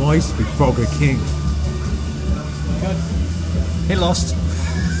in time, I used to be Frogger King. Good. He lost.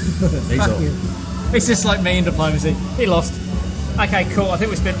 He's Fuck off. you. It's just like me in diplomacy. He lost. Okay, cool. I think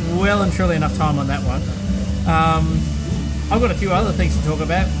we spent well and truly enough time on that one. I've got a few other things to talk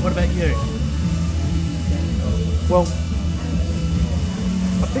about. What about you? Well,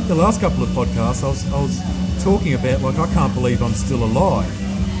 I think the last couple of podcasts I was talking about, like, I can't believe I'm still alive.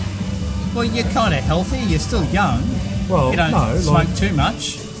 Well, you're kind of healthy. You're still young. Well, you don't no, smoke like, too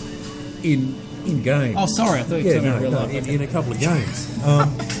much. In games. Oh, sorry. I thought you were talking about real life. in a couple of games.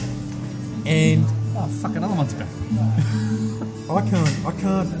 And oh, fuck, another one's back. I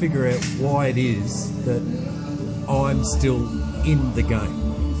can't figure out why it is that I'm still in the game.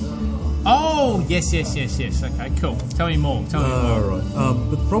 Oh, yes. Okay, cool. Tell me more. All right. But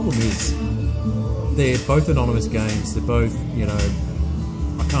the problem is, they're both anonymous games. They're both,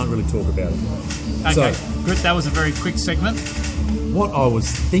 I can't really talk about it. Okay, So, good. That was a very quick segment. what I was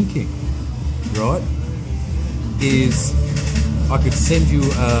thinking, right, is I could send you,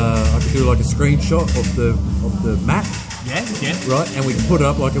 I could do like a screenshot of the map, Yeah. right, and we could put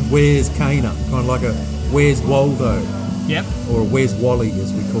up like a Where's Kana, kind of like a Where's Waldo, Yep. or a Where's Wally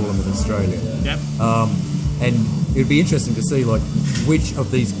as we call them in Australia. Yep. And it would be interesting to see like which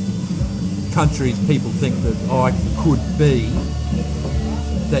of these countries people think that I could be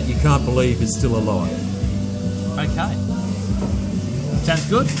that you can't believe is still alive. Okay. Sounds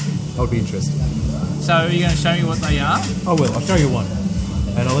good. I would be interested. So are you going to show me what they are? I will. I'll show you one,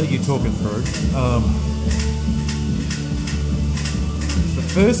 and I'll let you talk it through. The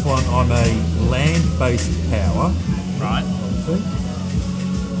first one, I'm a land-based power. Right.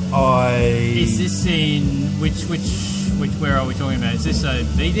 Is this in which where are we talking about? Is this a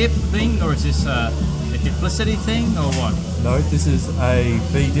VDIP thing or is this a duplicity thing or what? No, this is a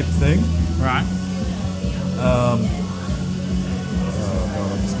VDIP thing. Right. Oh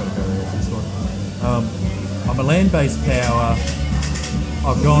God, I've just got to go with this one. I'm a land-based power.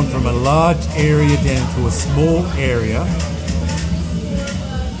 I've gone from a large area down to a small area,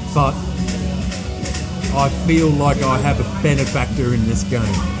 but I feel like I have a benefactor in this game,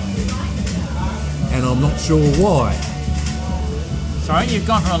 and I'm not sure why. Sorry, you've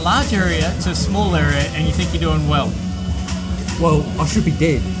gone from a large area to a small area and you think you're doing well. Well, I should be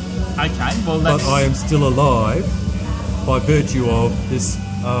dead, Okay, well that's... but I am still alive by virtue of this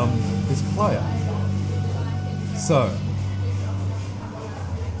this player. So,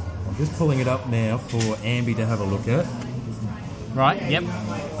 I'll Just pulling it up now for Ambi to have a look at. Right, yep.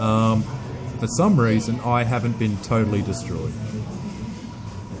 For some reason, I haven't been totally destroyed.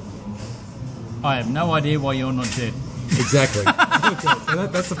 I have no idea why you're not dead. Exactly. Okay, so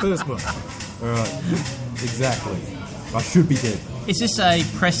that's the first one. All right. Exactly. I should be dead. Is this a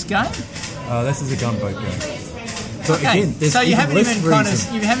press game? This is a gunboat game. So Okay, again, there's so you haven't less even kind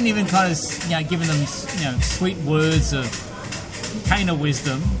reason- of given them sweet words of Kana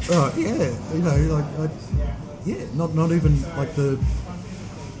wisdom. Oh yeah, not even like the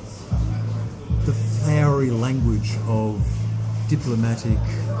flowery language of diplomatic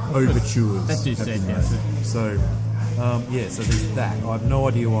overtures. That dude have said, been yeah. made. So so there's that. I have no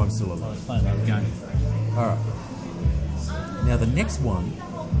idea why I'm still alive. Play another game. All right. Now the next one.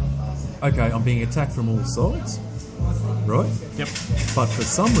 Okay, I'm being attacked from all sides, right? Yep. But for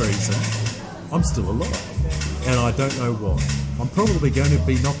some reason, I'm still alive, and I don't know why. I'm probably going to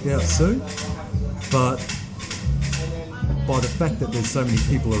be knocked out soon, but by the fact that there's so many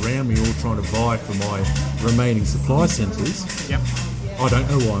people around me all trying to vie for my remaining supply centres, Yep. I don't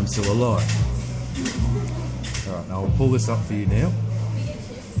know why I'm still alive. All right, now I'll pull this up for you now.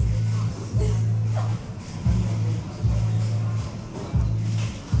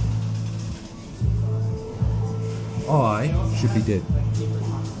 I should be dead.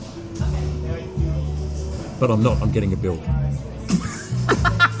 But I'm not, I'm getting a build.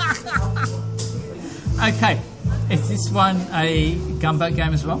 Okay. Is this one a gunboat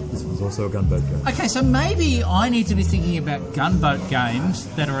game as well? This was also a gunboat game. Okay, so maybe I need to be thinking about gunboat games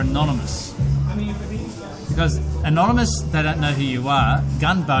that are anonymous. Because anonymous, they don't know who you are.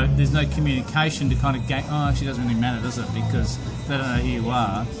 Gunboat, there's no communication to kind of game. Oh, actually, it doesn't really matter, does it? Because they don't know who you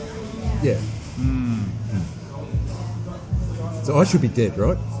are. Yeah. So I should be dead,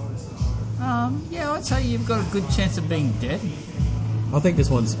 right? Yeah, I'd say you've got a good chance of being dead. I think this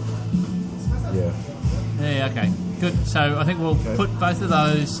one's... Yeah. Yeah, okay. Good. So I think we'll put both of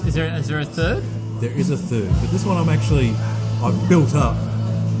those... Is there a third? There is a third, but this one I've built up.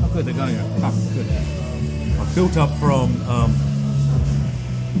 Oh, good, they're going to go. Oh, good. I've built up from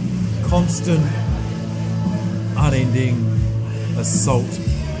constant, unending assault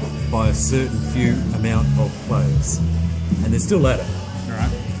by a certain few amount of players. And they're still at it. All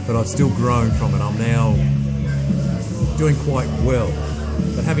right. But I've still grown from it. I'm now doing quite well.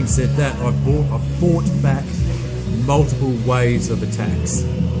 But having said that, I've fought back multiple waves of attacks.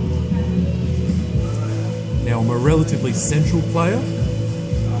 Now, I'm a relatively central player.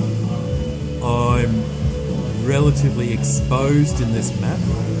 I'm relatively exposed in this map.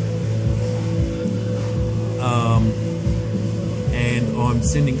 And I'm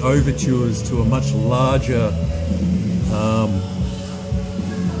sending overtures to a much larger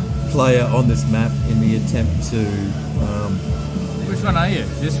player on this map in the attempt to... Which one are you?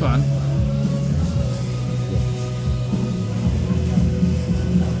 This one?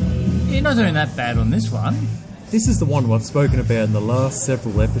 You're not doing that bad on this one. This is the one I've spoken about in the last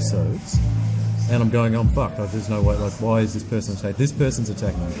several episodes, and I'm going, I'm fucked. Like, there's no way. Like, why is this person attacking? This person's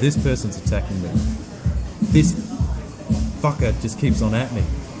attacking me. This person's attacking me. This fucker just keeps on at me,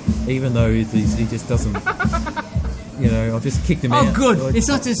 even though he just doesn't. I've just kicked him out. Oh, good. Like, It's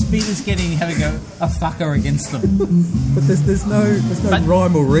not just Peter's having a fucker against them. but there's no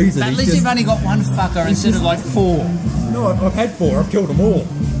rhyme or reason. At He's least just- you've only got one fucker instead of like four. No, I've had 4. I've killed them all.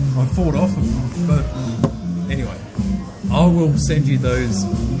 I fought off them. But anyway, I will send you those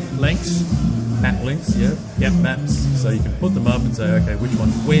Links. map links. Yeah. Yep. Maps. So you can put them up and say, okay, which one?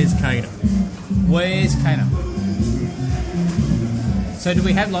 Where's Kana? Where's Kana? So do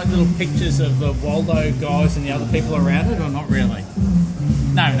we have like little pictures of the Waldo guys and the other people around it, or not really?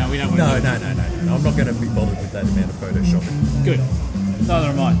 No, we don't. No. I'm not going to be bothered with that amount of photoshopping. Good. Neither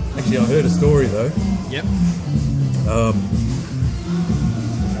am I. Actually, I heard a story though Yep.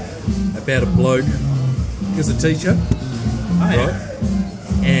 about a bloke. He was a teacher, right?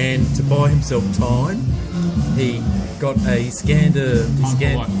 And to buy himself time, he got a scanner. He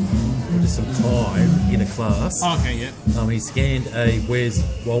scanned just some time in a class. Oh, okay, yeah. He scanned a Where's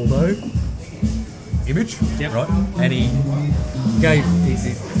Waldo image, Yep. right? And he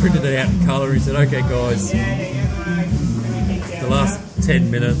printed it out in colour. He said, "Okay, guys, the last 10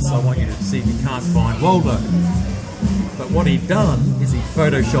 minutes, I want you to see if you can't find Waldo." But what he'd done is he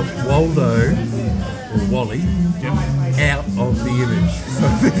photoshopped Waldo or Wally out of the image.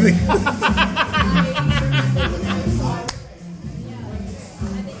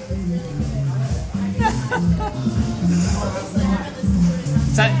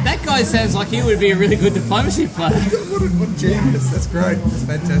 So that guy sounds like he would be a really good diplomacy player. What genius! That's great. That's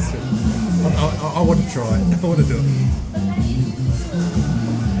fantastic. I want to try it. I want to do it.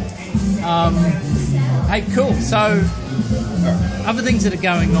 Hey, cool. So, other things that are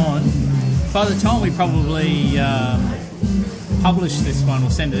going on. By the time we probably publish this one or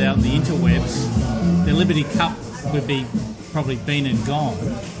send it out on the interwebs, the Liberty Cup would be probably been and gone.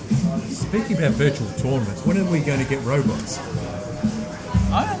 Speaking about virtual tournaments, when are we going to get robots?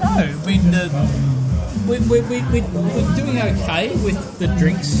 I don't know. I mean, we're doing okay with the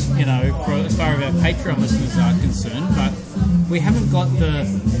drinks, you know, as far as our Patreon listeners are concerned, but we haven't got the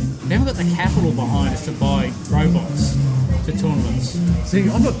capital behind us to buy robots for tournaments. See,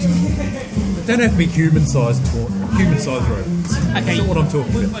 I'm not. They don't have to be human-sized robots. Okay, that's not what I'm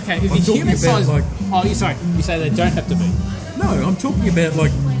talking about. Okay, if I'm it's talking human-sized, about you say they don't have to be. No, I'm talking about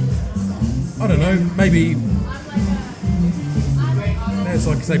like, I don't know, maybe it's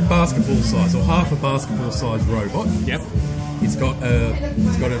like say basketball size or half a basketball size robot. Yep. It's got a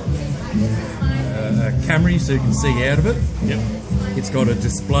camera so you can see out of it. Yep. It's got a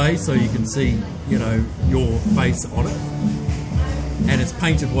display so you can see, you know, your face on it. And it's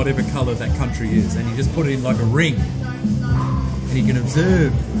painted whatever colour that country is, and you just put it in like a ring, and you can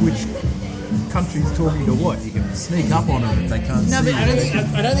observe which country's talking to what. You can sneak up on them if they can't see. No, but I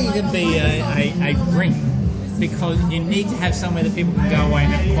don't think it can be a ring, because you need to have somewhere that people can go away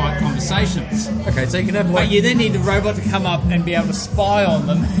and have quiet conversations. Okay, so you can have like... But you then need the robot to come up and be able to spy on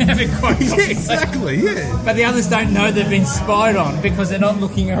them and have a quiet conversation. Yeah, exactly, yeah. But the others don't know they've been spied on because they're not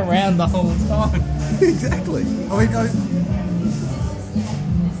looking around the whole time. Exactly.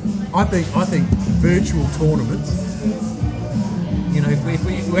 I think virtual tournaments, you know, if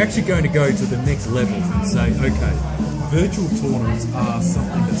we're actually going to go to the next level and say, okay, virtual tournaments are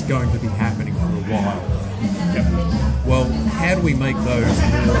something that's going to be happening for a while. Yep. Well, how do we make those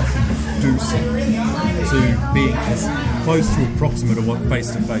more conducive to being as close to approximate of what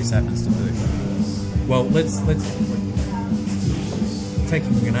face-to-face happens to do? Well, let's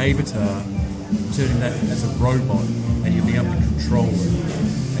taking an avatar, turning that as a robot, and you'll be able to control it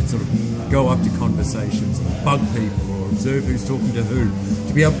and sort of go up to conversations and bug people or observe who's talking to who,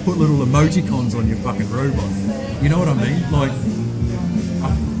 to be able to put little emoticons on your fucking robot. You know what I mean? Like,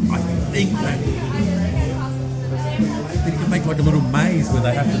 I think that you can make like a little maze where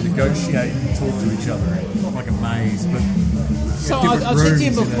they have to negotiate and talk to each other. Not like a maze, but so I've said to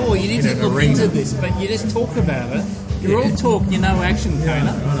you before, you need to look arena. into this, but you just talk about it. You're all talk, you know action,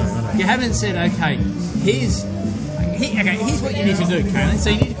 Kona. I know. You haven't said, okay, here's what you need to do, Kona. So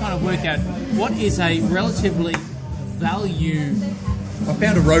you need to kind of work out what is a relatively value. I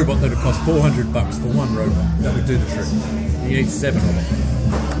found a robot that would cost $400 for one robot. That would do the trick. You need 7 of them.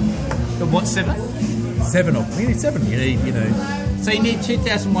 The what, 7? 7 of them. You need 7. You need, you know... So you need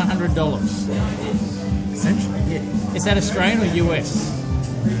 $2,100. Essentially, yeah. Is that Australian or US?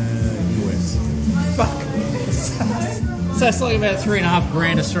 US. Fuck. So it's like about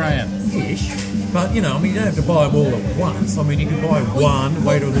 $3,500 Australian. Ish. But, you know, I mean, you don't have to buy them all at once. I mean, you can buy one,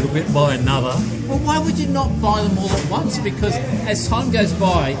 wait a little bit, buy another. Well, why would you not buy them all at once? Because as time goes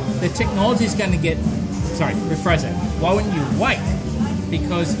by, the technology is going to get... Sorry, rephrase that. Why wouldn't you wait?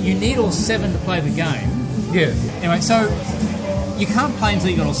 Because you need all 7 to play the game. Yeah. Anyway, so you can't play until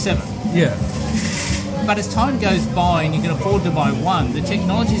you got all 7. Yeah. But as time goes by and you can afford to buy one, the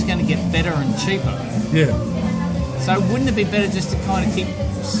technology is going to get better and cheaper. Yeah. So wouldn't it be better just to kind of keep,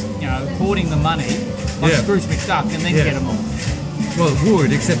 you know, hoarding the money like Scrooge McDuck and then get them all? Well, it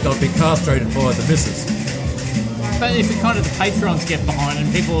would, except I'd be castrated by the missus. But if it kind of the patrons get behind it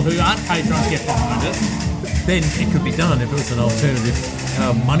and people who aren't patrons get behind it, then it could be done if it was an alternative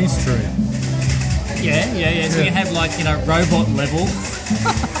money stream. Yeah. So you have like, you know, robot level.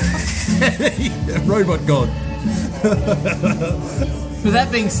 Robot god. With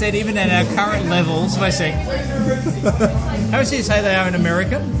that being said, even at our current levels, wait a sec. How much do you say they are in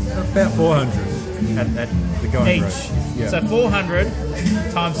America? About 400 at the going each. rate. Yeah. So 400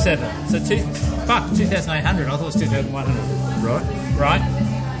 times 7. So 2,800. I thought it was 2,100. Right.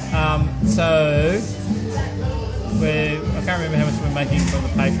 So I can't remember how much we're making from the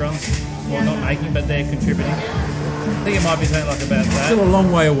patrons. Well, not making, but they're contributing. I think it might be something like about that. Still a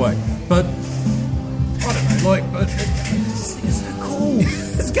long way away, but I don't know. Like, but it's so cool.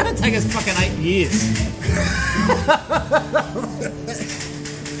 It's going to take us fucking 8 years.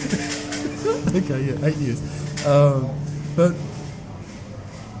 Okay, yeah, 8 years. But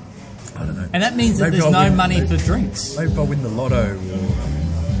I don't know. And that means that there's no money for drinks. Maybe if I win the lotto.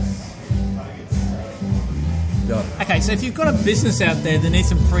 Okay, so if you've got a business out there that needs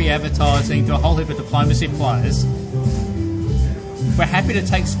some free advertising to a whole heap of diplomacy players, we're happy to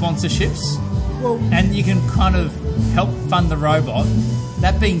take sponsorships. Well, and you can kind of help fund the robot.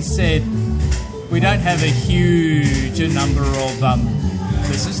 That being said, we don't have a huge number of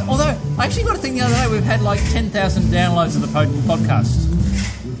listeners. Although, I actually got to think the other day, we've had like 10,000 downloads of the podcast.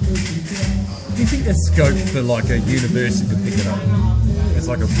 Do you think there's scope for like a university to pick it up? It's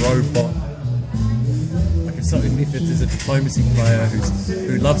like a robot. Like if there's a diplomacy player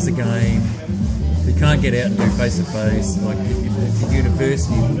who loves the game, who can't get out and do face to face, like if the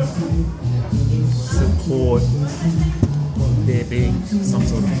university would support there being some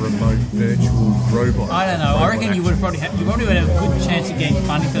sort of remote virtual robot. I don't know. I reckon you would have you probably would have a good chance of getting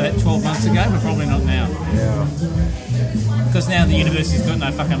funding for that 12 months ago, but probably not now. Yeah. Because now the university's got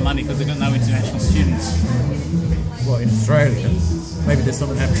no fucking money because they've got no international students. Well, in Australia, maybe there's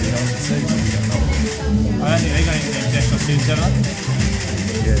something happening overseas. We don't know. I don't think they've got any international students, have they?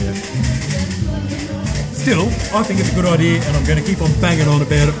 Yeah. Still, I think it's a good idea, and I'm going to keep on banging on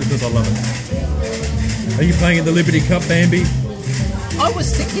about it because I love it. Are you playing in the Liberty Cup, Bambi? I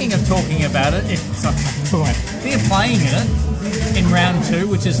was thinking of talking about it. They're playing in it in round 2,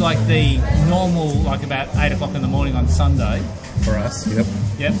 which is like the normal, like about 8 o'clock in the morning on Sunday. For us, yep.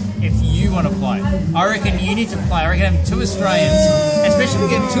 Yep. If you want to play, I reckon you need to play. I reckon have 2 Australians, especially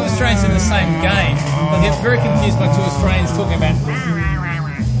if we get 2 Australians in the same game, they'll get very confused by 2 Australians talking about.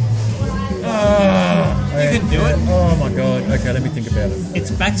 You can do it. Oh my god. Okay, let me think about it.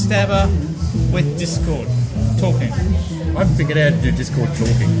 It's Backstabber with Discord talking. I haven't figured out how to do Discord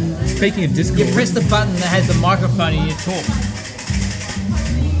talking. Speaking of Discord... You press the button that has the microphone and you talk.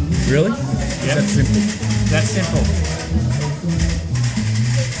 Really? Yep. That's simple. That's simple.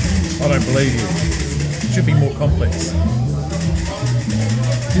 I don't believe you. It should be more complex.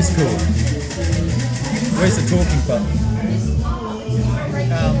 Discord. Where's the talking button?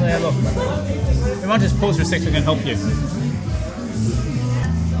 Yeah, look. We might just pause for a second, we can help you.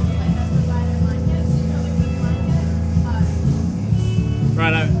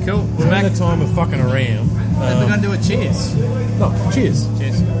 Righto, cool. We're back. At the time of fucking around. We're going to do a cheers. No, cheers.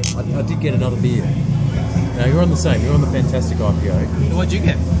 Cheers. I did get another beer. Now you're on the same. You're on the Fantastic IPA. What'd you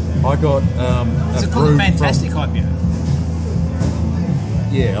get? I got Is it called the Fantastic IPA?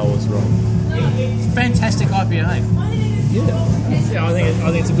 Yeah, I was wrong. It's Fantastic IPA. Yeah. I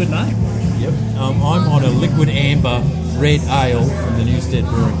think it's a good name. Yep. I'm on a liquid amber red ale from the Newstead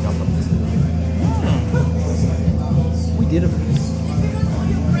Brewing Company. We did it.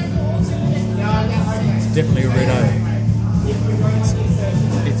 It's definitely a red ale.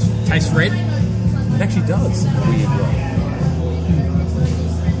 It tastes red. It actually does. Weird way.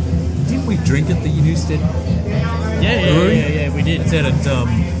 Didn't we drink at the Newstead? Yeah, we did. It's out at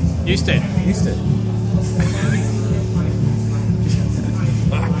Newstead. Newstead.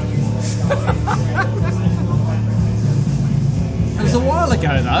 It was a while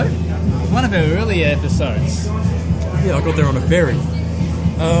ago, though. It was one of our earlier episodes. Yeah, I got there on a ferry.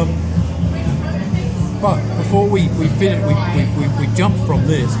 But before we jumped from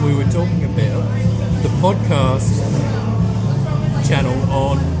this, we were talking about the podcast channel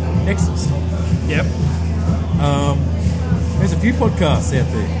on Nexus. Yep. There's a few podcasts out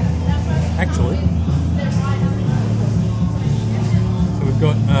there, actually. So we've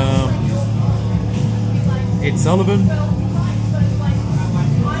got Ed Sullivan.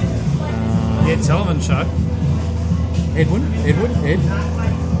 The Ed Sullivan Show. Ed.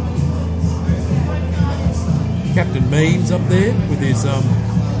 Captain Means up there with his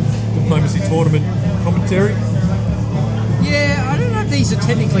diplomacy tournament commentary. Yeah, I don't know if these are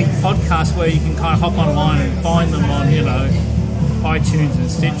technically podcasts where you can kind of hop online and find them on, iTunes and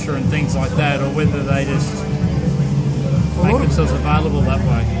Stitcher and things like that, or whether they just make themselves available that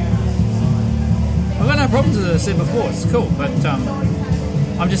way. I've got no problems with it, as I said before. It's cool, but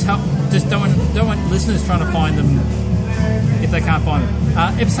I'm just don't want listeners trying to find them if they can't find them.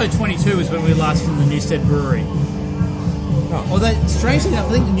 Episode 22 is when we were last in the Newstead Brewery. Oh. Although, strangely enough,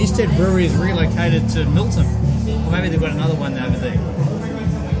 I think the Newstead Brewery is relocated to Milton. Or maybe they've got another one over there.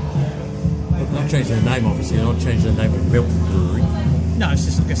 Not changing the name, obviously. They're not changing the name of Milton Brewery. No, it's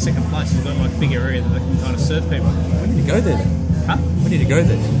just like a second place. It's got like a bigger area that they can kind of serve people. We need to go there then. Huh? We need to go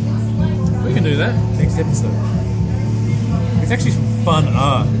there. We can do that. Next episode. It's actually some fun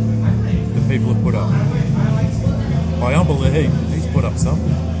art that people have put up. I unbelieve he's put up some.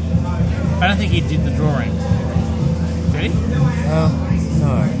 I don't think he did the drawing. Did he?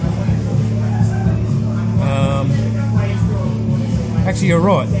 No. Actually, you're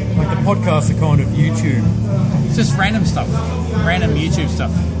right. Like the podcasts are kind of YouTube. It's just random stuff. Random YouTube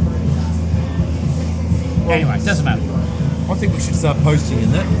stuff. Well, anyway, it doesn't matter. I think we should start posting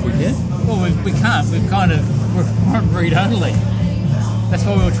in that if we can. Well, we can't. We're on read only. That's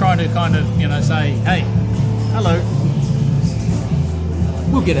why we were trying to kind of, say, hey, hello.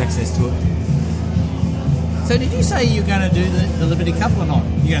 We'll get access to it. It's So did you say you're going to do the Liberty Cup or not?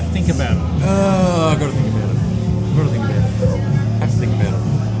 You're going to think about it? I've got to think about it. Have to think about it.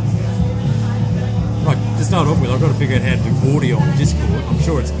 Right, to start off with, I've got to figure out how to do audio on Discord. I'm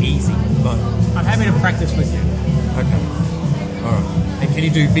sure it's easy, but... I'm happy to practice with you. Okay. Alright. And can you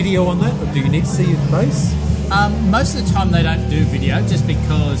do video on that, or do you need to see your face? Most of the time they don't do video just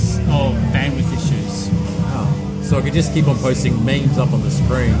because of bandwidth issues. Oh. So I could just keep on posting memes up on the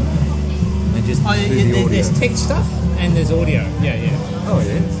screen and just do the audio. There's text stuff and there's audio. Yeah. Oh,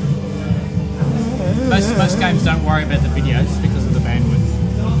 yeah. Most games don't worry about the video just because of the bandwidth.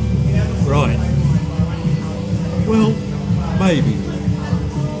 Right. Well, maybe.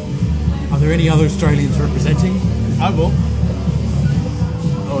 Are there any other Australians representing? I will.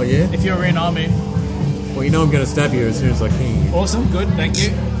 Oh, yeah? If you're in, I'm in. Well, you know I'm going to stab you as soon as I can. Awesome, good, thank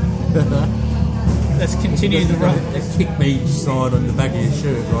you. Let's continue the run. Let's kick me sign on the back of your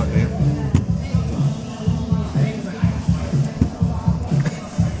shirt right now.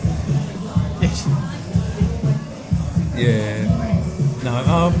 Yeah.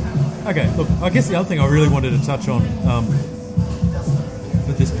 No, okay, look, I guess the other thing I really wanted to touch on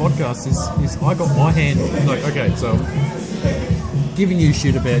for this podcast is I got my hand... Like, okay, so... giving you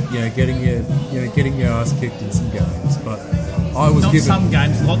shit about, getting your ass kicked in some games, but I was Not given... some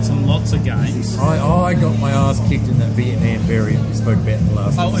games, lots and lots of games. I got my ass kicked in that Vietnam variant we spoke about in the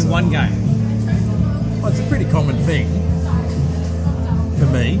last episode. In one game. Well, it's a pretty common thing for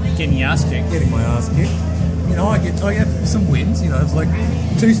me. Getting your ass kicked. Getting my ass kicked. I get some wins. It's like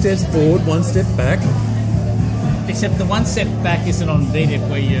 2 steps forward, 1 step back. Except the 1 step back isn't on VDIP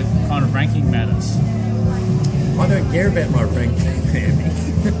where your kind of ranking matters. I don't care about my ranking, Andy.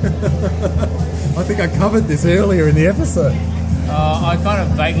 I think I covered this earlier in the episode. I kind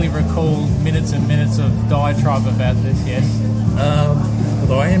of vaguely recall minutes and minutes of diatribe about this, yes.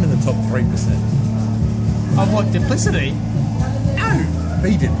 Although I am in the top 3%. Of what, Duplicity? No.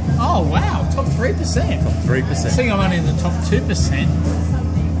 Beaten. Oh, wow, top 3%. Top 3%. Seeing I'm only in the top 2%,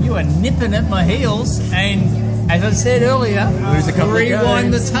 you are nipping at my heels, and as I said earlier, lose a couple rewind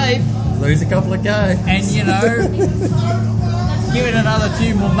of games. the tape. Lose a couple of games. And, give it another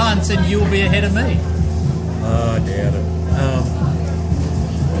few more months and you'll be ahead of me. I doubt it.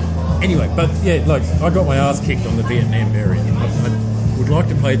 Anyway, but yeah, like, I got my ass kicked on the Vietnam variant. I would like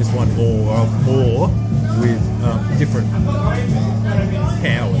to play this one more with different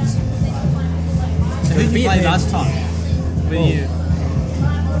powers. So who did you play last time?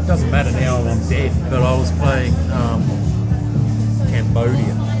 It doesn't matter now, I'm dead, but I was playing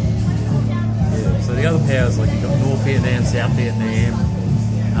Cambodia. So the other powers, like you've got North Vietnam, South Vietnam,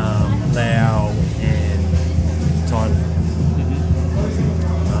 Laos, and Thailand.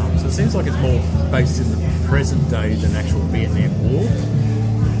 So it seems like it's more based in the present day than actual Vietnam War.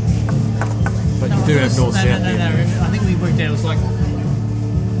 But you do have North, South Vietnam. No. I think we worked out it was like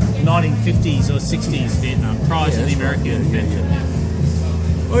 1950s or 60s Vietnam, prior to the American invention.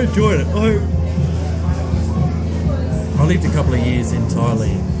 I enjoyed it. I lived a couple of years in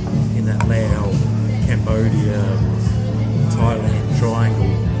Thailand, in that Laos, Cambodia, Thailand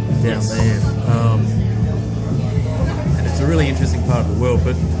triangle down there. And it's a really interesting part of the world,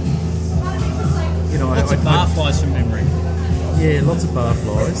 but lots of barflies from memory. Yeah, lots of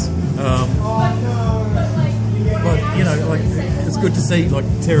barflies. But like it's good to see like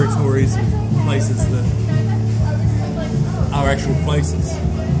territories and places that are actual places.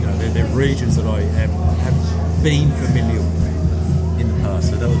 They're regions that I have been familiar with in the past.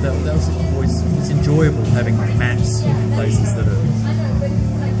 So that was always, it's enjoyable having maps of places that are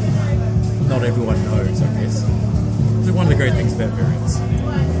not everyone knows, I guess. It's one of the great things about variants.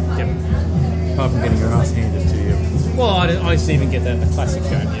 Yep. Apart from getting your ass handed to you. Well, I used to even get that in the classic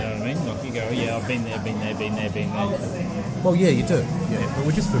game, you know what I mean? Like you go, I've been there. Well, yeah, you do. Yeah, but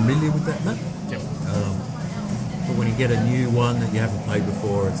we're just familiar with that map. Yep. But when you get a new one that you haven't played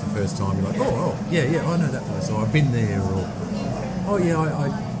before, it's the first time, you're like, yeah, I know that place, or I've been there, or I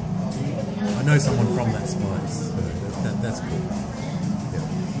know someone from that place. So that's cool. Yeah.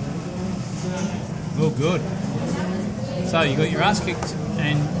 Oh, good. So you got your ass kicked,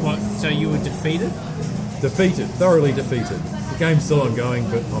 and what? So you were defeated? Defeated, thoroughly defeated. The game's still ongoing,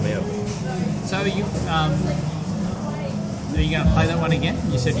 but I'm out. So are you going to play that one again?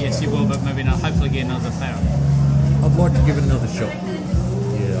 You said yes, you will, but maybe not. Hopefully, get another power. I'd like to give it another shot.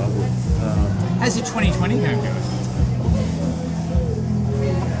 Yeah, I would. How's your 2020 game going?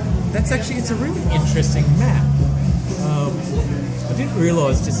 It's a really interesting map. I didn't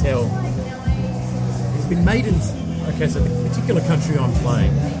realise just how it's been made in. Okay, so the particular country I'm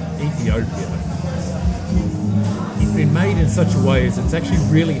playing, Ethiopia, it's been made in such a way as it's actually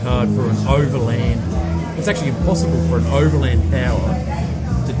really hard for an overland it's actually impossible for an overland power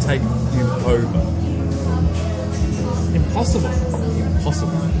to take you over. Impossible.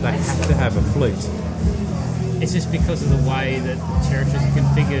 Impossible. They have to have a fleet. It's just because of the way that the territories are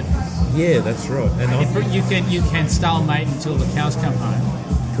configured. Yeah, that's right. And You can stalemate until the cows come home.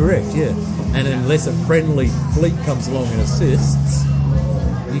 correct, yeah. And unless a friendly fleet comes along and assists,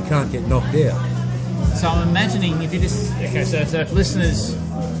 you can't get knocked out. So I'm imagining if you just... Okay, so if listeners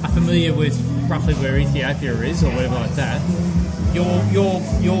are familiar with roughly where Ethiopia is or whatever like that,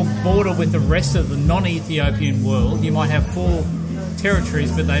 your border with the rest of the non-Ethiopian world, you might have 4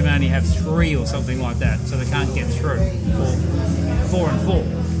 territories, but they may only have 3 or something like that, so they can't get through. Or 4 and 4.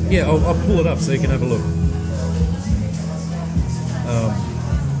 Yeah, I'll pull it up so you can have a look.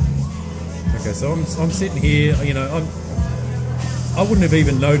 Okay, so I'm sitting here, you know, I wouldn't have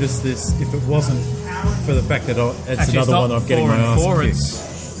even noticed this if it wasn't for the fact that it's Actually, another one I'm getting my ass 4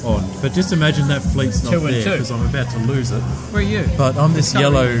 kicked on. But just imagine that fleet's not 2 and there 2. because I'm about to lose it. Where are you? But I'm this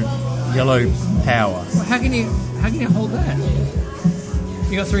yellow power. Well, how can you hold that?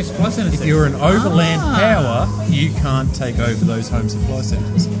 You got 3 supply centers. If you're an overland power, you can't take over those home supply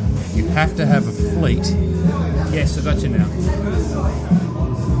centres. You have to have a fleet. Yes, I got you now.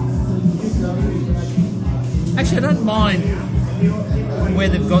 Actually, I don't mind where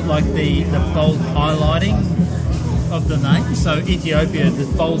they've got like the bold highlighting of the name. So Ethiopia, the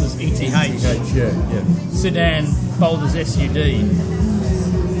bold is ETH. Yeah. Sudan, bold is SUD.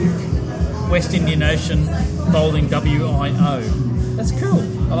 West Indian Ocean, bolding WIO. That's cool.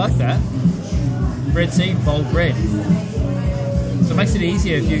 I like that. Red Sea, bold red. So it makes it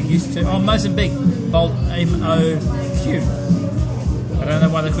easier if you're used to... Oh, Mozambique, bold MOQ. I don't know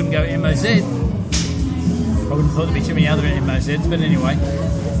why they couldn't go MOZ. I wouldn't have thought there'd be too many other MOZs, but anyway.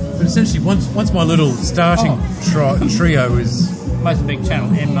 But essentially, once my little starting trio is... Mozambique Channel,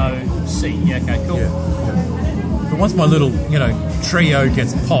 MOC. Yeah, okay, cool. Yeah. But once my little, trio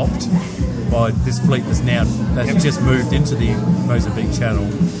gets popped by this fleet that's just moved into the Mozambique Channel,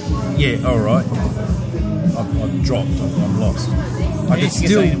 yeah, all right. I've dropped. I'm lost. I can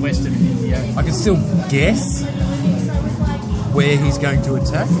still guess where he's going to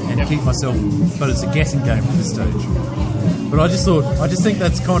attack and keep myself, but it's a guessing game at this stage. But I just think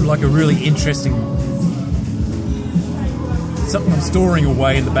that's kind of like a really interesting, something I'm storing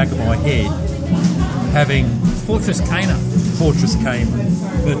away in the back of my head, having Fortress Cana,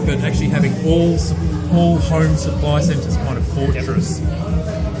 but actually having all home supply centres kind of fortress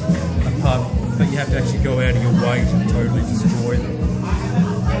apart, but you have to actually go out of your way to totally destroy them.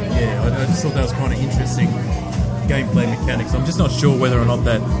 Yeah, I just thought that was kind of interesting gameplay mechanics. I'm just not sure whether or not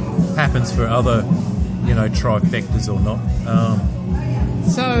that happens for other, trifectas or not.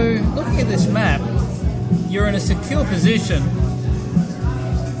 So, looking at this map, you're in a secure position,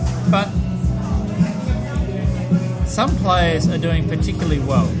 but some players are doing particularly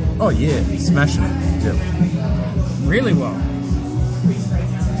well. Oh yeah, smashing it. Yeah. Really well.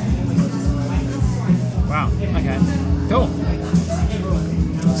 Wow. Okay. Cool.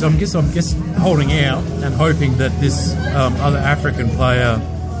 So I'm just holding out and hoping that this other African player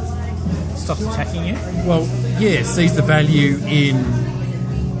stops attacking you. Well, yeah, sees the value in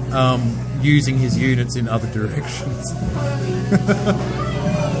using his units in other directions.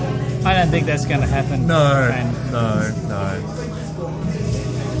 I don't think that's going to happen. No.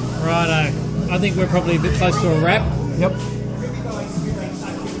 Righto. I think we're probably a bit close to a wrap. Yep.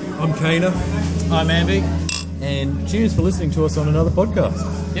 I'm Kana. I'm Ambi. And cheers for listening to us on another podcast.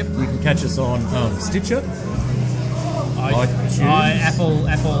 Yep. You can catch us on Stitcher, Apple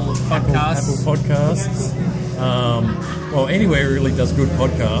Podcasts. Apple Podcasts. Well, anywhere it really does good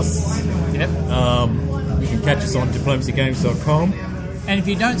podcasts. Yep. You can catch us on diplomacygames.com. And if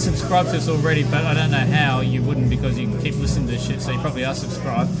you don't subscribe to us already, but I don't know how, you wouldn't because you keep listening to this shit, so you probably are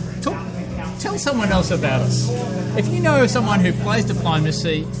subscribed. Tell someone else about us. If you know someone who plays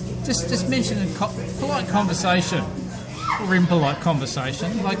diplomacy, just mention in polite conversation or impolite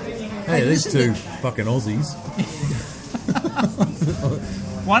conversation. Like, hey, these two fucking Aussies.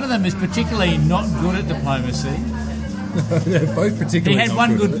 One of them is particularly not good at diplomacy. They're both particularly. He had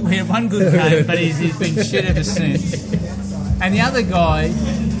one good game, but he's been shit ever since. And the other guy,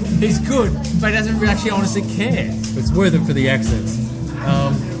 he's good, but he doesn't actually honestly care. It's worth it for the accents.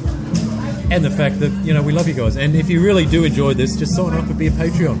 And the fact that, we love you guys. And if you really do enjoy this, just sign up and be a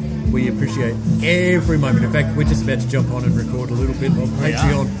Patreon. We appreciate every moment. In fact, we're just about to jump on and record a little bit of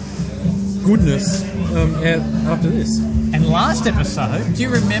Patreon goodness after this. And last episode, do you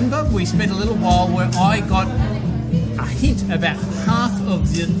remember we spent a little while where I got a hint about half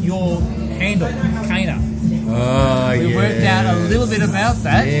of your handle, Kana. We worked out a little bit about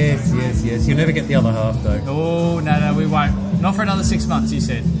that. Yes. You'll never get the other half, though. Oh, no, we won't. Not for another 6 months, you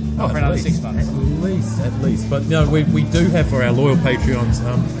said. Not for another 6 months. At least. But no, we do have for our loyal Patreons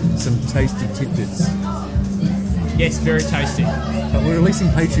some tasty tidbits. Yes, very tasty. But we're releasing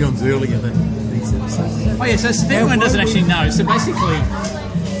Patreons earlier than these episodes. Oh, yeah, so Stephen doesn't actually know. So basically,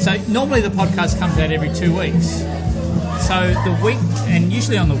 normally the podcast comes out every 2 weeks. So the week, and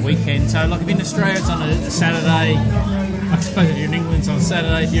usually on the weekend, so like if in Australia it's on a Saturday, I suppose if you're in England it's on a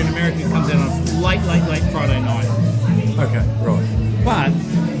Saturday, if you're in America it comes out on late Friday night. Okay, right. But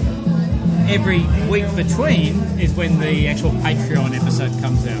every week between is when the actual Patreon episode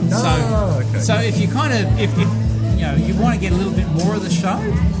comes out. Okay. So if you if you want to get a little bit more of the show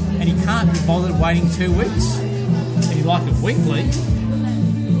and you can't be bothered waiting 2 weeks and you like it weekly,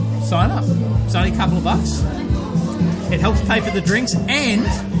 sign up. It's only a couple of bucks. It helps pay for the drinks, and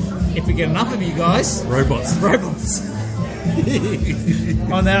if we get enough of you guys... Robots.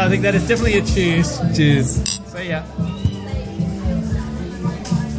 On that, I think that is definitely a cheers. Cheers. See ya.